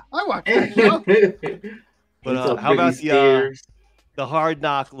 oh yeah, I watched that show. But how about the Hard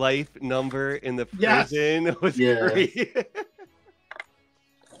Knock Life number in the prison? It was great.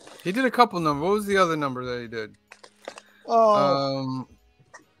 He did a couple numbers. What was the other number that he did? What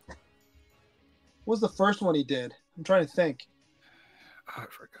was the first one he did? I'm trying to think. I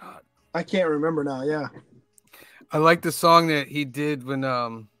forgot. I can't remember now. Yeah. I like the song that he did when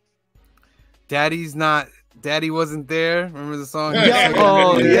Daddy wasn't there. Remember the song? Yeah.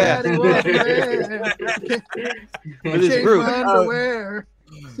 Oh yeah. Daddy wasn't there. With his group. Underwear.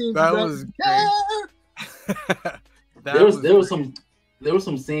 That was great. There were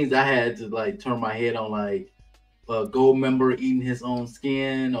some scenes I had to turn my head on, Goldmember eating his own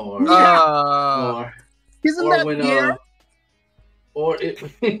skin, or isn't that weird? Or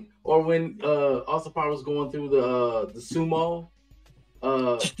when Austin Powers was going through the sumo,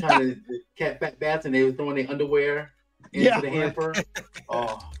 trying to cat back bats, and they were throwing their underwear into the hamper.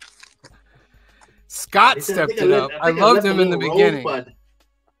 Oh, Scott stepped it up. I loved him in the beginning. Rosebud.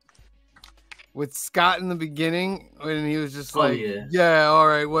 With Scott in the beginning, when he was just Oh, like, yeah. yeah, all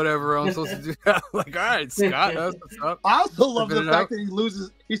right, whatever, I'm supposed to do that. Like, all right, Scott, that's what's up. I also love the Flipping it fact out.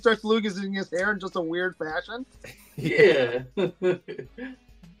 that he starts losing his hair in just a weird fashion. Yeah. What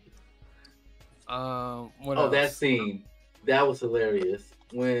Oh, else? that scene. That was hilarious.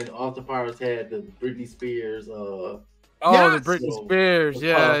 When Austin Powers had the Britney Spears Oh, Yes! the Britney Spears.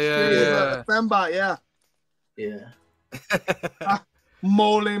 Yeah, yeah. Fembot, yeah. yeah.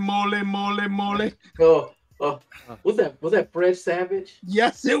 Mole, mole, mole, mole. Oh, was that Fred Savage?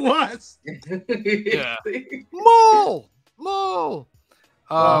 Yes, it was. Yeah. Mole. Oh,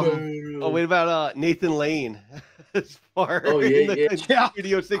 wait about Nathan Lane as far Oh, yeah, in the yeah.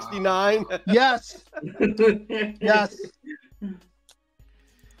 Studio 69. Yes. Yes.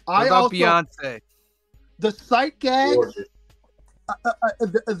 What about Beyonce? The sight gags. Gorgeous.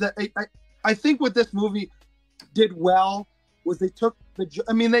 I think what this movie did well was they took they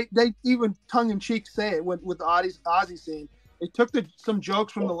even tongue in cheek say it with the Ozzy scene. They took some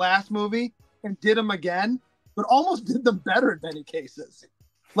jokes from the last movie and did them again, but almost did them better in many cases.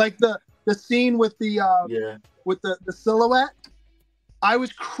 Like the scene with the silhouette. I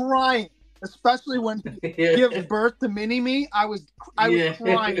was crying, especially when he gives birth to Mini-Me. I was crying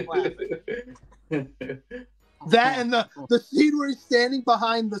laughing. That and the scene where he's standing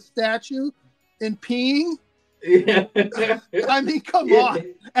behind the statue and peeing. Yeah. I mean, come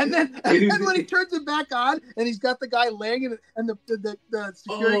on. And then when he turns it back on and he's got the guy laying in it and the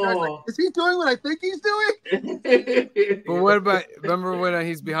security guard's like, is he doing what I think he's doing? But what about, remember when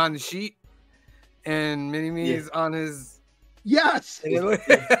he's behind the sheet and Mini-Me's on his... Yes.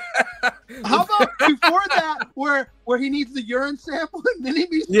 How about before that, where he needs the urine sample and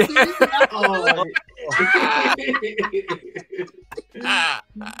Mini-Me's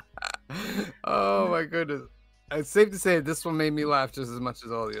Oh my goodness. It's safe to say this one made me laugh just as much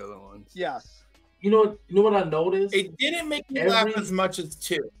as all the other ones. Yes. You know what I noticed? It didn't make me laugh as much as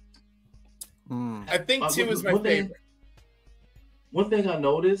 2. I think 2 is my favorite. One thing I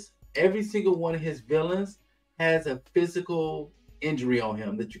noticed, every single one of his villains has a physical injury on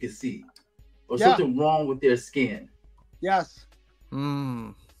him that you can see. Or something wrong with their skin. Yes.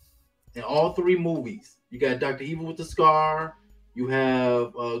 In all 3 movies. You got Dr. Evil with the scar. You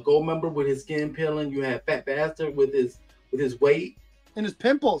have Goldmember with his skin peeling. You have Fat Bastard with his weight. And his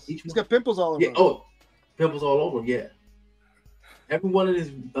pimples. He's got pimples all over him. Oh, pimples all over him, yeah. Every one of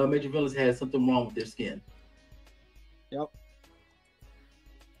his major villains has something wrong with their skin. Yep.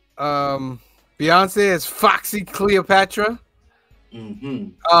 Beyonce as Foxy Cleopatra.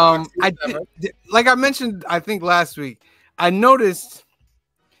 Like I mentioned, I think last week, I noticed,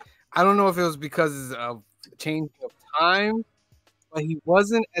 I don't know if it was because of change of time, but he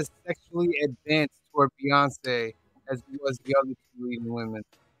wasn't as sexually advanced toward Beyonce as he was the other 2 leading women.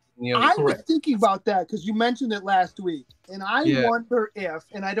 I was thinking about that because you mentioned it last week, and I wonder if,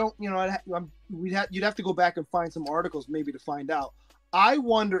 and I don't, you'd have to go back and find some articles maybe to find out. I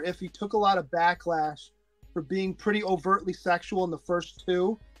wonder if he took a lot of backlash for being pretty overtly sexual in the first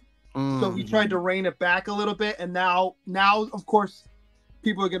 2, so he tried to rein it back a little bit, and now of course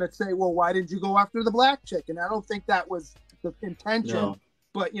people are gonna say, well, why didn't you go after the black chick? And I don't think that was the intention,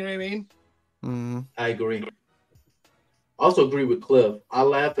 but you know what I mean? I agree. I also agree with Cliff. I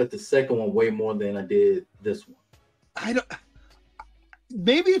laughed at the second one way more than I did this one.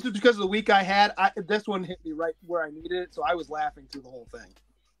 Maybe it's because of the week I had. This one hit me right where I needed it, so I was laughing through the whole thing.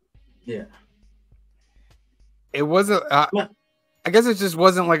 Yeah. It wasn't. I guess it just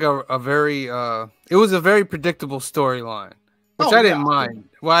wasn't like a very. It was a very predictable storyline, which I didn't mind.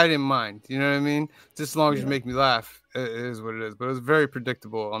 Well, I didn't mind. You know what I mean? Just as long as you make me laugh, it is what it is. But it was very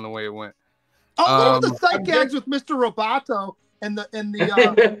predictable on the way it went. Oh, what are the sight gags with Mr. Roboto and the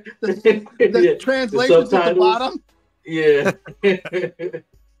translations at the bottom? Yeah. Yeah,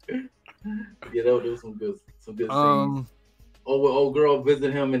 there was some good scenes. Old girl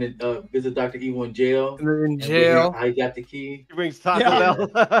visit him and visit Dr. Evil in jail. In jail. I got the key. He brings Taco Bell.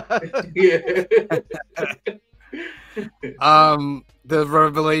 Yeah. The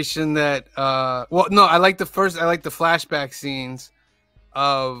revelation that I like the flashback scenes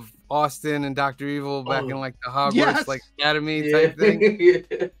of Austin and Dr. Evil back in like the Hogwarts like academy type thing.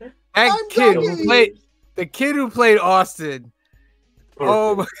 That kid who played Austin. Perfect.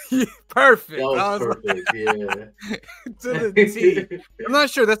 Oh, perfect. That was perfect. Yeah. To the T. I'm not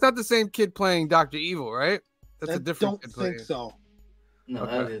sure. That's not the same kid playing Dr. Evil, right? That's a different kid playing. I don't think so. No,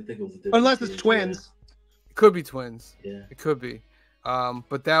 I didn't think it was a different Unless it's twins. It could be twins. Yeah. It could be.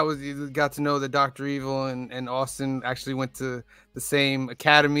 But that was, you got to know that Dr. Evil and Austin actually went to the same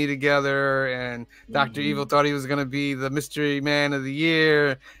academy together, and Dr. Evil thought he was going to be the mystery man of the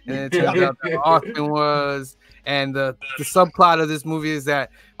year, and it turns out that Austin was. And the subplot of this movie is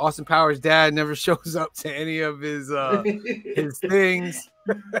that Austin Powers' dad never shows up to any of his things.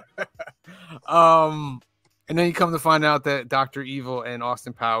 And then you come to find out that Dr. Evil and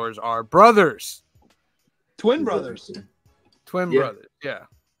Austin Powers are brothers. Twin brothers. Brothers, yeah.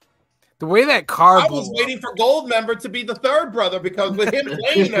 The way that car I was waiting for Goldmember to be the third brother, because with him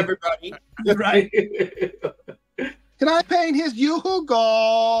playing everybody, right? Can I paint his Yoo-hoo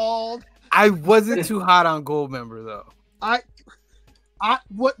gold? I wasn't too hot on Goldmember though.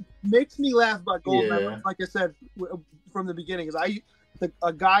 What makes me laugh about Goldmember, like I said from the beginning, is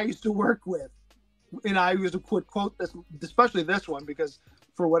a guy I used to work with, and I used to quote this, especially this one, because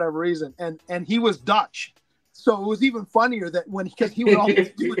for whatever reason, and he was Dutch. So it was even funnier that because he would always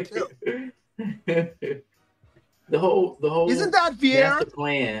do it too. The whole isn't that Vieira? master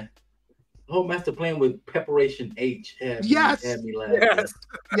plan? The whole master plan with Preparation H had me laughing.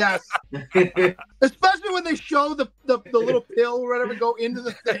 Yes. Especially when they show the little pill or whatever go into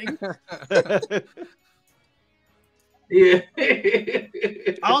the thing. Yeah.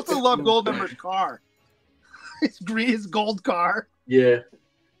 I also love Goldmember's car. His gold car. Yeah.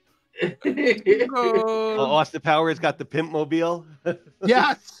 Austin Powers got the pimp mobile.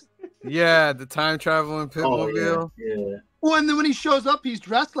 Yes. Yeah, the time traveling pimp mobile. Yeah. Well, and then when he shows up, he's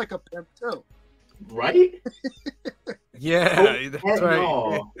dressed like a pimp too. Right? Yeah, that's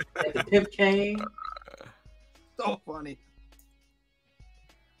right. The pimp cane. So funny.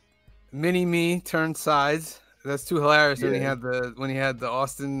 Mini Me turned sides. That's too hilarious when he had the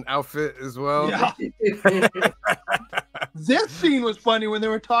Austin outfit as well. Yeah. This scene was funny when they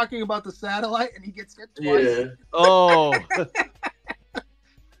were talking about the satellite and he gets hit twice. Yeah. Oh.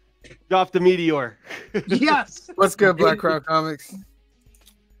 Drop the meteor. Yes. What's good, Black Crowd Comics?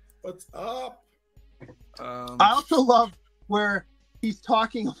 What's up? I also love where he's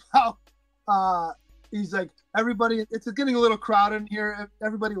talking about he's like, everybody, it's getting a little crowded in here.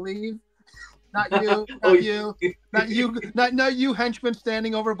 Everybody leave. Not you, not you henchmen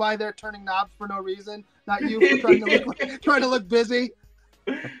standing over by there turning knobs for no reason. Not you trying to look busy.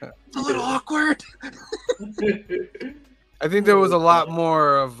 It's a little awkward. I think there was a lot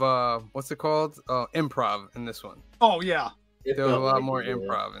more of what's it called? Improv in this one. Oh yeah. There was a lot more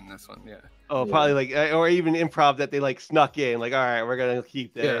improv in this one, yeah. Oh, probably like, or even improv that they like snuck in, like, all right, we're gonna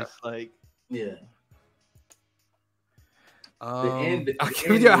keep this, like, yeah. How did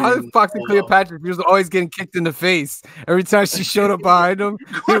Fox and Cleopatra? She was always getting kicked in the face every time she showed up behind him.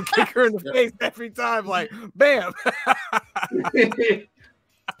 He would kick her in the face every time, like bam.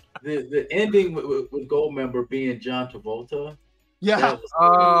 the ending with Goldmember being John Travolta. Yeah. That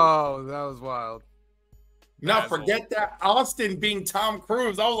was wild. Now forget that Austin being Tom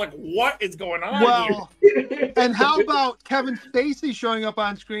Cruise. I was like, what is going on here? And how about Kevin Spacey showing up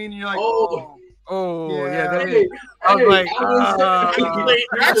on screen? And you're like, oh yeah. I was like,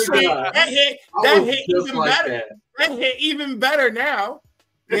 that hit even better. That hit even better now.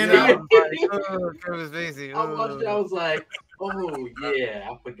 You know, Kevin Spacey. I watched it, I was like, oh yeah,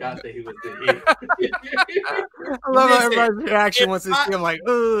 I forgot that he was there. I love how everybody's reaction once they see him, like,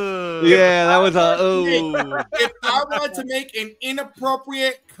 oh yeah, that was If I wanted to make an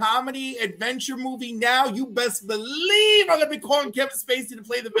inappropriate comedy adventure movie now, you best believe I'm gonna be calling Kevin Spacey to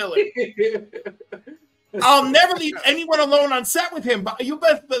play the villain. I'll never leave anyone alone on set with him, but you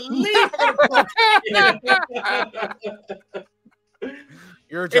best believe I'm gonna call him.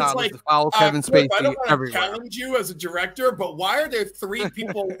 Your job is to follow Kevin Spacey I don't want to everywhere. challenge you as a director, but why are there 3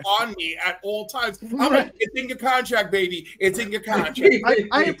 people on me at all times? I'm like, it's in your contract, baby. It's in your contract.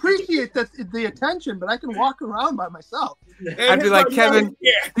 I appreciate the attention, but I can walk around by myself. I'd be like, Kevin,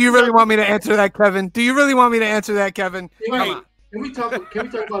 do you really want me to answer that, Kevin? Do you really want me to answer that, Kevin? Come on. Can we talk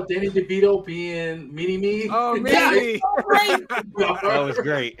about Danny DeVito being Mini Me? Oh, Mini! That was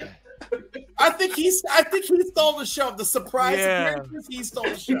great. I think he stole the show. The surprise appearances, he stole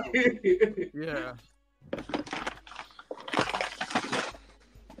the show. Yeah.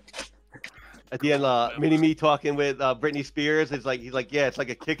 At the end, Mini Me talking with Britney Spears. He's like, yeah, it's like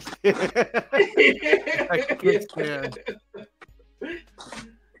a kickstand.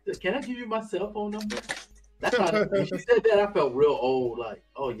 Can I give you my cell phone number? That's how when she said that, I felt real old. Like,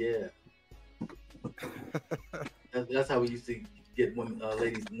 oh yeah. That's how we used to get women,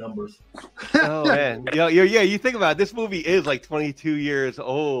 ladies' numbers. Oh man, you think about it, this movie is like 22 years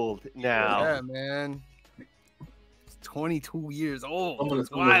old now. Yeah, man. It's 22 years old. Some of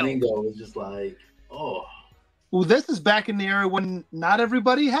the lingo was just like, oh. Well, this is back in the era when not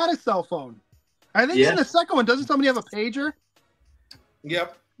everybody had a cell phone. I think in the second one, doesn't somebody have a pager?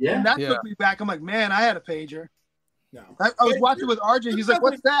 Yep. Yeah. And that took me back. I'm like, man, I had a pager. No. I was watching with RJ. He's like,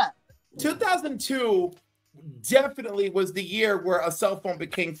 what's that? 2002 definitely was the year where a cell phone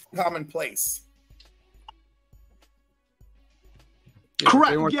became commonplace.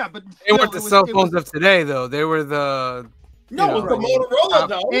 Correct. Yeah, but they weren't the cell phones of today, though. They were the it was the Motorola,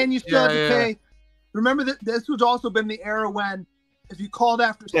 though. And you still had to pay. Remember that this was also been the era when if you called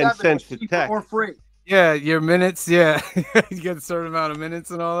after 7, it was cheaper or free. Yeah, your minutes. Yeah, you get a certain amount of minutes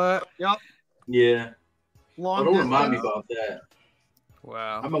and all that. Yep. Yeah. Long don't remind me about that.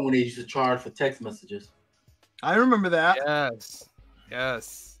 Wow. I remember when they used to charge for text messages. I remember that. Yes.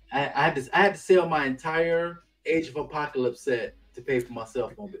 Yes. I had to sell my entire Age of Apocalypse set to pay for my cell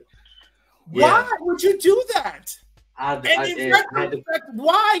phone bill. Why would you do that? Why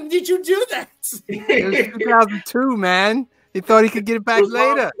did you do that? It was 2002, man. He thought he could get it back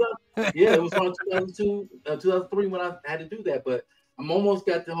later. Yeah, it was around 2002, 2003 when I had to do that. But I'm almost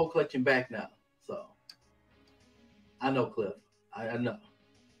got the whole collection back now. So I know, Cliff. I know.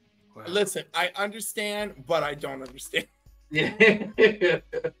 Wow. Listen, I understand, but I don't understand. Yeah.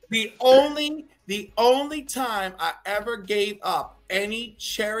 The only time I ever gave up any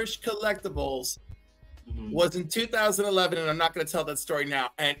cherished collectibles was in 2011, and I'm not going to tell that story now.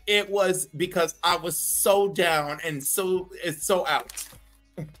 And it was because I was so down and it's so out.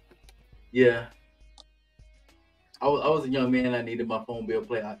 Yeah. I was a young man. I needed my phone bill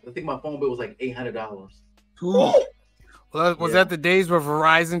play. I think my phone bill was like $800. Well, was that the days where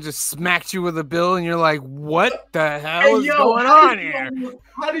Verizon just smacked you with a bill and you're like, what the hell is going on here?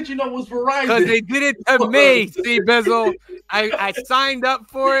 How did you know it was Verizon? Because they did it to me. See, Bizzle, I signed up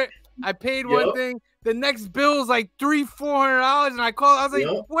for it. I paid one thing. The next bill is like $300-$400, and I called. I was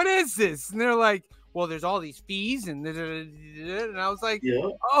like, "What is this?" And they're like, "Well, there's all these fees," and I was like,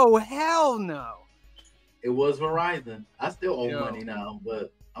 "Oh hell no!" It was Verizon. I still owe money now,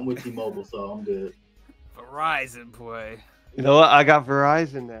 but I'm with T-Mobile, so I'm good. Verizon, boy. You know what? I got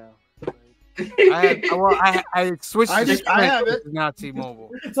Verizon now. I switched. I have it. Not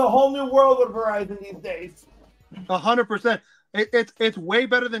T-Mobile. It's a whole new world with Verizon these days. 100%. It's way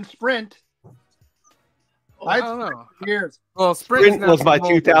better than Sprint. I don't know. Years. Well, Sprint was my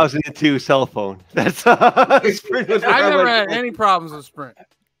 2002 cell phone. That's Sprint was I never had any problems with Sprint.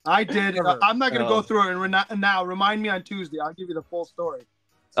 I did. I'm not going to go through it now. Remind me on Tuesday. I'll give you the full story.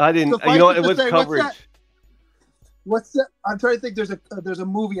 I didn't. You know what? It was coverage. What's that? I'm trying to think. There's a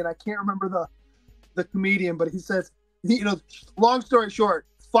movie, and I can't remember the comedian, but he says, long story short,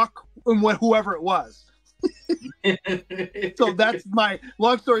 fuck whoever it was. So that's my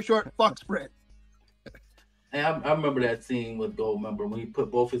long story short. Fuck Sprint. And I remember that scene with GOLDMEMBER when he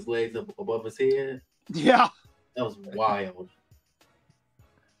put both his legs up above his head. Yeah, that was wild.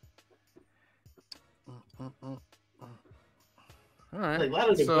 All right. Like, a lot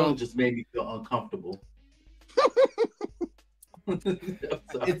of the films just made me feel uncomfortable. It's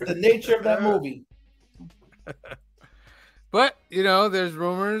the nature of that movie. But there's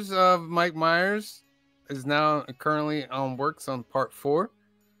rumors of Mike Myers is now currently on works on part 4.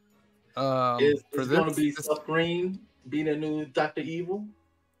 Is going to be Suffering being a new Dr. Evil?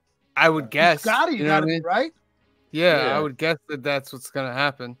 I would guess. Scotty got it, right? Yeah, I would guess that's what's going to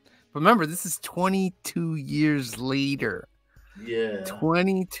happen. But remember, this is 22 years later. Yeah.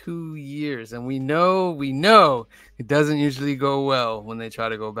 22 years. And we know it doesn't usually go well when they try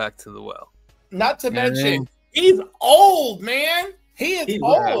to go back to the well. Not to mention, he's old, man. He's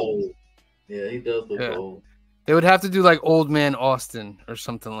old. Yeah, he does look old. They would have to do like Old Man Austin or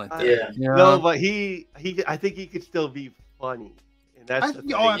something like that. Yeah. No, but I think he could still be funny, and that's the thing.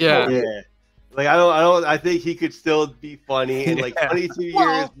 Yeah. Like I think he could still be funny, and like 22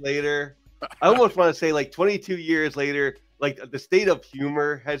 years later, I almost want to say like 22 years later, like the state of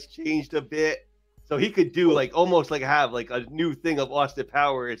humor has changed a bit, so he could do like almost like have like a new thing of Austin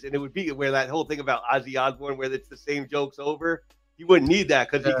Powers, and it would be where that whole thing about Ozzy Osbourne, where it's the same jokes over. He wouldn't need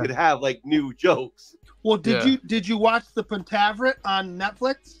that because he could have like new jokes. Well, did you watch the Pentaveret on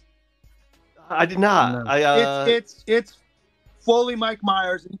Netflix? I did not. No. It's fully Mike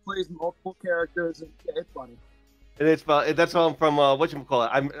Myers, and he plays multiple characters, and it's funny. And that's all from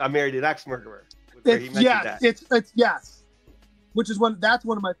whatchamacallit. I married an axe murderer. It's yes, which is that's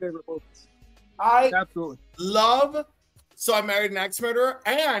one of my favorite movies. I absolutely love. So I married an axe murderer,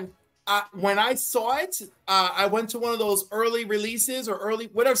 and when I saw it, I went to one of those early releases or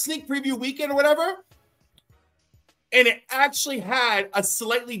whatever sneak preview weekend or whatever. And it actually had a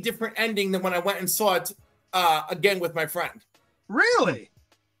slightly different ending than when I went and saw it again with my friend. Really?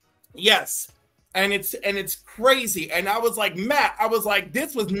 Yes. and it's crazy. And I was like, Matt, I was like,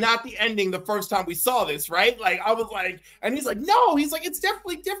 this was not the ending the first time we saw this, right? Like, I was like, and he's like, no, he's like, it's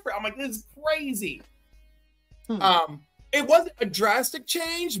definitely different. I'm like, this is crazy. It wasn't a drastic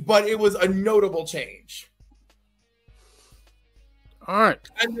change, but it was a notable change. All right,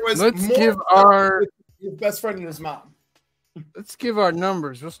 and there was let's more give our his best friend and his mom. Let's give our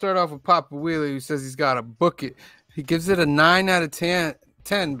numbers. We'll start off with Papa Wheeler, who says he's got to book it. He gives it a 9 out of 10.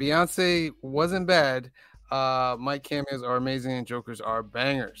 Beyonce wasn't bad. Mike cameos are amazing, and Jokers are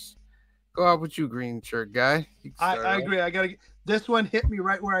bangers. Go out with you, green shirt guy. I agree. I gotta. This one hit me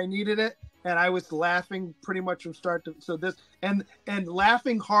right where I needed it, and I was laughing pretty much from start to. So this and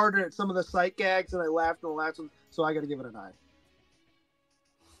laughing harder at some of the sight gags, and I laughed and laughed. So I got to give it a 9.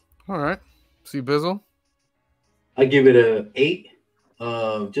 All right. See Bizzle. I give it a 8.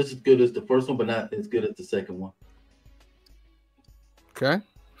 Just as good as the first one, but not as good as the second one. Okay.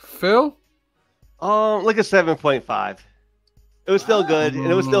 Phil? Like a 7.5. It was still good,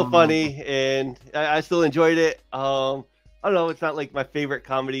 and it was still funny, and I still enjoyed it. I don't know, it's not like my favorite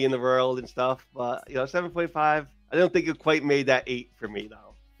comedy in the world and stuff, but 7.5. I don't think it quite made that 8 for me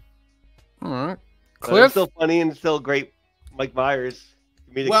though. All right. Cliff? It's still funny and still great. Mike Myers.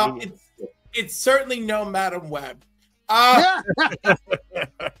 Well, it's certainly no Madam Web. That's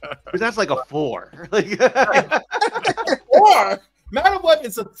like a 4. 4. Madam Web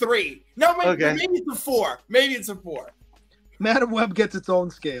is a 3. No, maybe it's a 4. Maybe it's a 4. Madam Web gets its own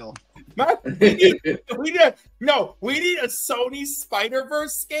scale. We need a Sony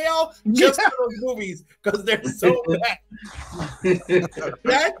Spider-Verse scale just for those movies because they're so bad.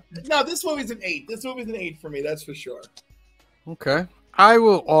 This movie's an 8. This movie's an 8 for me. That's for sure. Okay. I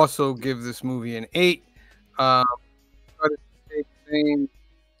will also give this movie an 8. Some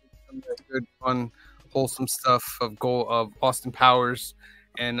good, fun, wholesome stuff of Austin Powers,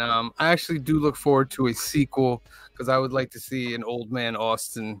 and I actually do look forward to a sequel because I would like to see an old man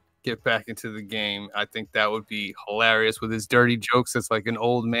Austin get back into the game. I think that would be hilarious with his dirty jokes. It's like an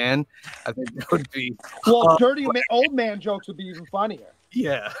old man. I think that would be old man jokes would be even funnier.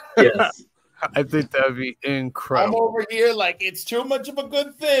 Yeah. Yes. I think that would be incredible. I'm over here like it's too much of a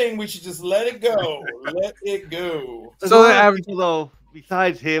good thing. We should just let it go. Let it go. So the average though,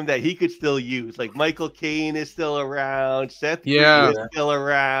 besides him, that he could still use, like Michael Caine is still around, Seth Green is still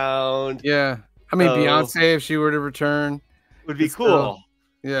around. Yeah, I mean Beyonce, if she were to return, would be cool.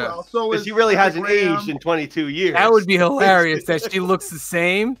 Yeah, well, so she really hasn't aged in 22 years. That would be hilarious. That she looks the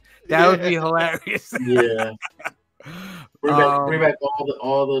same. That would be hilarious. Yeah. Bring back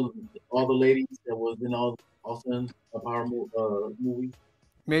all the ladies that was in Austin Power movies.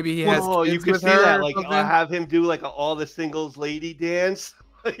 Maybe he has. Oh, you could see that. Like, have him do like all the singles lady dance.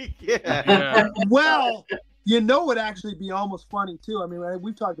 Yeah. Well, would actually be almost funny too. I mean,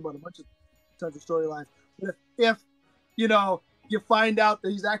 we've talked about a bunch of types of storylines. But if you find out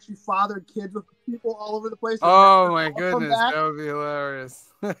that he's actually fathered kids with people all over the place. Oh my goodness, that would be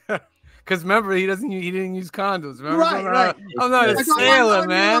hilarious. Because remember, he didn't use condoms. Remember? Right. I'm not a sailor,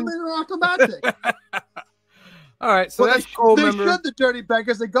 man. All right, so that's GOLDMEMBER. They should, the dirty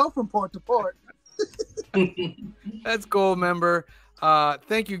beggars. They go from port to port. That's GOLDMEMBER.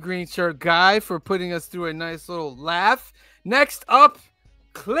 Thank you, Green Shirt Guy, for putting us through a nice little laugh. Next up,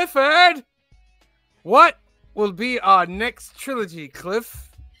 Clifford. What will be our next trilogy,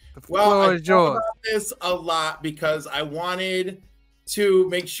 Cliff? The floor is yours. I thought about this a lot because I wanted to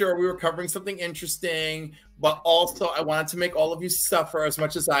make sure we were covering something interesting, but also I wanted to make all of you suffer as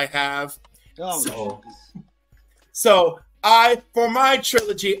much as I have. So for my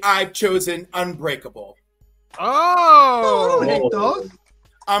trilogy, I've chosen Unbreakable. Oh, I don't hate those.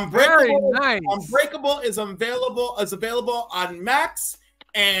 Unbreakable, very nice. Unbreakable is available on Max,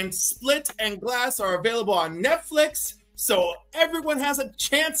 and Split and Glass are available on Netflix. So everyone has a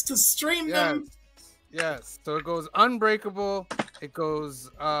chance to stream them. Yes. So it goes Unbreakable, it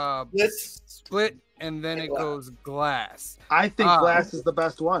goes Split, and then it goes Glass. I think Glass is the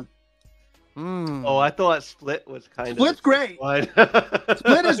best one. Oh, I thought Split was Split's great.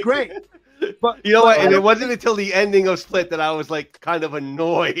 Split is great. But you know what? And it wasn't until the ending of Split that I was like kind of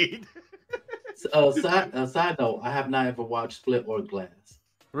annoyed. Side note, I have not ever watched Split or Glass.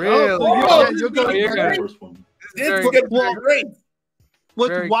 Really? You're the first one. Great.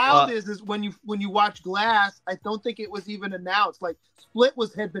 What's wild is when you watch Glass, I don't think it was even announced. Like Split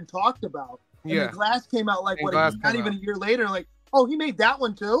had been talked about. And then Glass came out not even a year later. Like, oh, he made that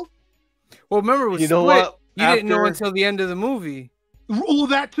one too. Well, remember with Split, you didn't know until the end of the movie. Oh,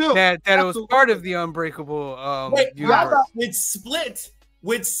 that too. That it was part of the Unbreakable. With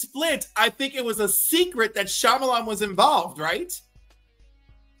Split, I think it was a secret that Shyamalan was involved, right?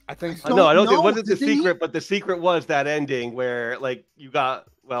 I think so. No, I don't think it know. wasn't the secret, but the secret was that ending where like you got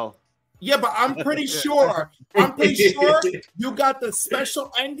Yeah, but I'm pretty sure you got the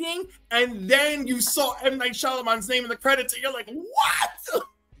special ending, and then you saw M. Night Shyamalan's name in the credits, and you're like, what?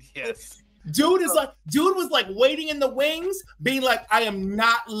 Yes. Dude was like waiting in the wings, being like, I am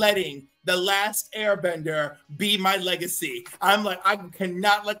not letting The Last Airbender be my legacy. I'm like, I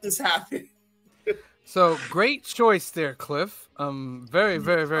cannot let this happen. So great choice there, Cliff. I'm very,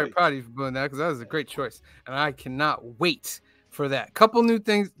 very, very proud of you for doing that because that was a great choice, and I cannot wait for that. Couple new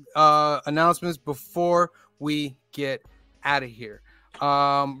things, announcements before we get out of here.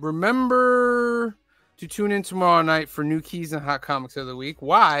 Remember to tune in tomorrow night for New Keys and Hot Comics of the Week.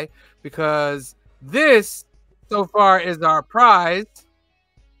 Why? Because this so far is our prize.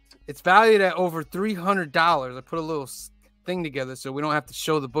 It's valued at over $300. I put a little thing together so we don't have to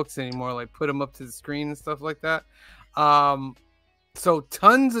show the books anymore, like put them up to the screen and stuff like that. So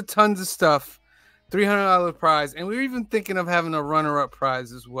tons of stuff. $300 prize, and we're even thinking of having a runner-up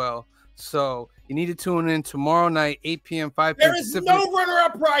prize as well. So you need to tune in tomorrow night, 8 p.m., 5 p.m. There is no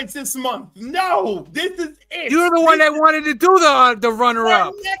runner-up prize this month. No, this is it. You're the one that wanted to do the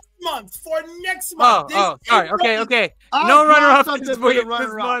runner-up. For next month. Sorry. Okay. No runner-up this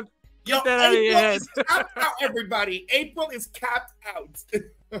month. Get that out of your head. Capped out, everybody. April is capped out.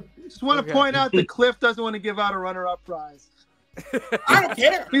 Just want to point out that Cliff doesn't want to give out a runner-up prize. I don't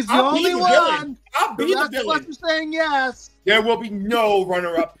care. He's the only one. I'll be the villain. You're saying yes. There will be no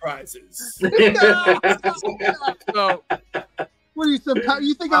runner-up prizes. So, what are you,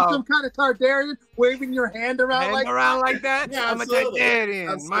 you think I'm some kind of Targaryen waving your hand around like that? Yeah, I'm a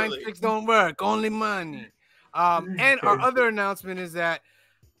Targaryen. Mind tricks don't work. Only money. And our other announcement is that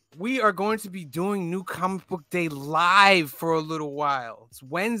we are going to be doing New Comic Book Day live for a little while. It's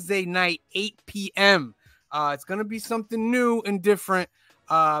Wednesday night, 8 p.m. It's going to be something new and different.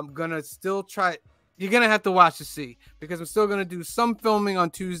 I'm going to still try. You're going to have to watch to see because I'm still going to do some filming on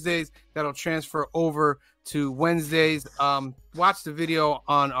Tuesdays that'll transfer over to Wednesdays. Watch the video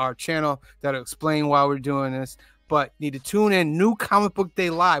on our channel that'll explain why we're doing this. But need to tune in. New Comic Book Day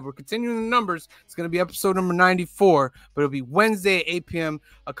live. We're continuing the numbers. It's going to be episode number 94, but it'll be Wednesday at 8 p.m.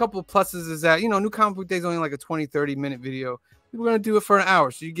 A couple of pluses is that, New Comic Book Day is only like a 20-30 minute video. We're going to do it for an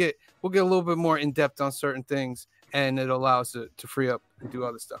hour. So we'll get a little bit more in depth on certain things, and it'll allow us to free up and do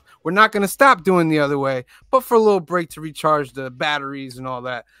other stuff. We're not going to stop doing the other way, but for a little break to recharge the batteries and all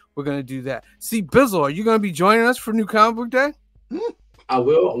that, we're going to do that. See, Bizzle, are you going to be joining us for New Comic Book Day? I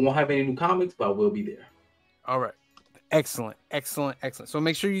will. I won't have any new comics, but I will be there. All right. Excellent. So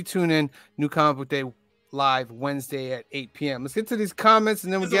make sure you tune in New Comic Book Day live Wednesday at 8 p.m. Let's get to these comments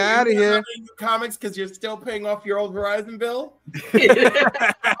and then we'll get out of here. New comics because you're still paying off your old Verizon bill.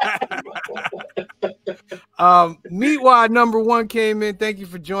 Meatwad number 1 came in. Thank you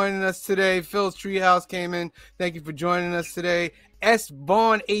for joining us today. Phil's Treehouse came in. Thank you for joining us today.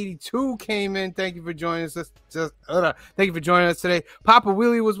 S-Bond82 came in. Thank you for joining us. Thank you for joining us today. Papa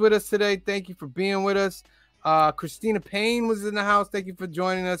Willie was with us today. Thank you for being with us. Christina Payne was in the house. Thank you for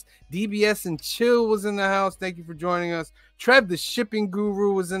joining us. DBS and Chill was in the house. Thank you for joining us. Trev, the shipping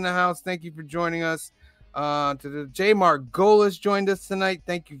guru, was in the house. Thank you for joining us. To the J. Margolis joined us tonight.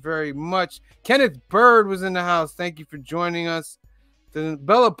 Thank you very much. Kenneth Bird was in the house. Thank you for joining us. The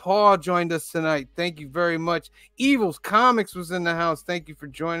Bella Paul joined us tonight. Thank you very much. Evils Comics was in the house. Thank you for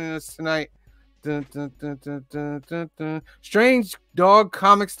joining us tonight. Strange Dog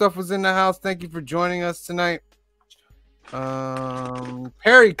Comic Stuff was in the house. Thank you for joining us tonight.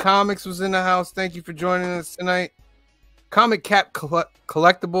 Perry Comics was in the house. Thank you for joining us tonight. Comic Cap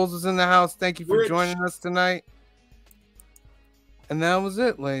Collectibles was in the house. Thank you for joining us tonight. And that was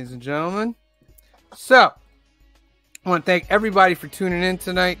it, ladies and gentlemen. So I want to thank everybody for tuning in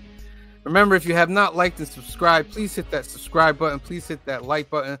tonight. Remember, if you have not liked and subscribed, please hit that subscribe button. Please hit that like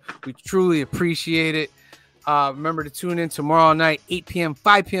button. We truly appreciate it. Remember to tune in tomorrow night, 8 p.m.,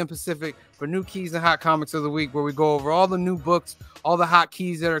 5 p.m. Pacific, for New Keys and Hot Comics of the Week, where we go over all the new books, all the hot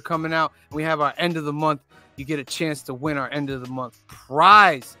keys that are coming out. And we have our end of the month. You get a chance to win our end of the month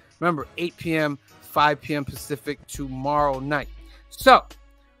prize. Remember, 8 p.m., 5 p.m. Pacific tomorrow night. So,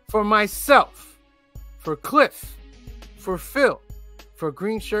 for myself, for Cliff, for Phil, for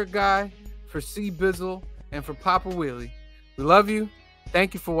Green Shirt Guy, for C Bizzle, and for Papa Wheelie, we love you.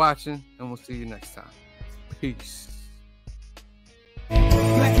 Thank you for watching, and we'll see you next time. Peace.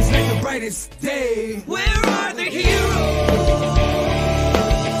 Black is like the brightest day. Where are the heroes?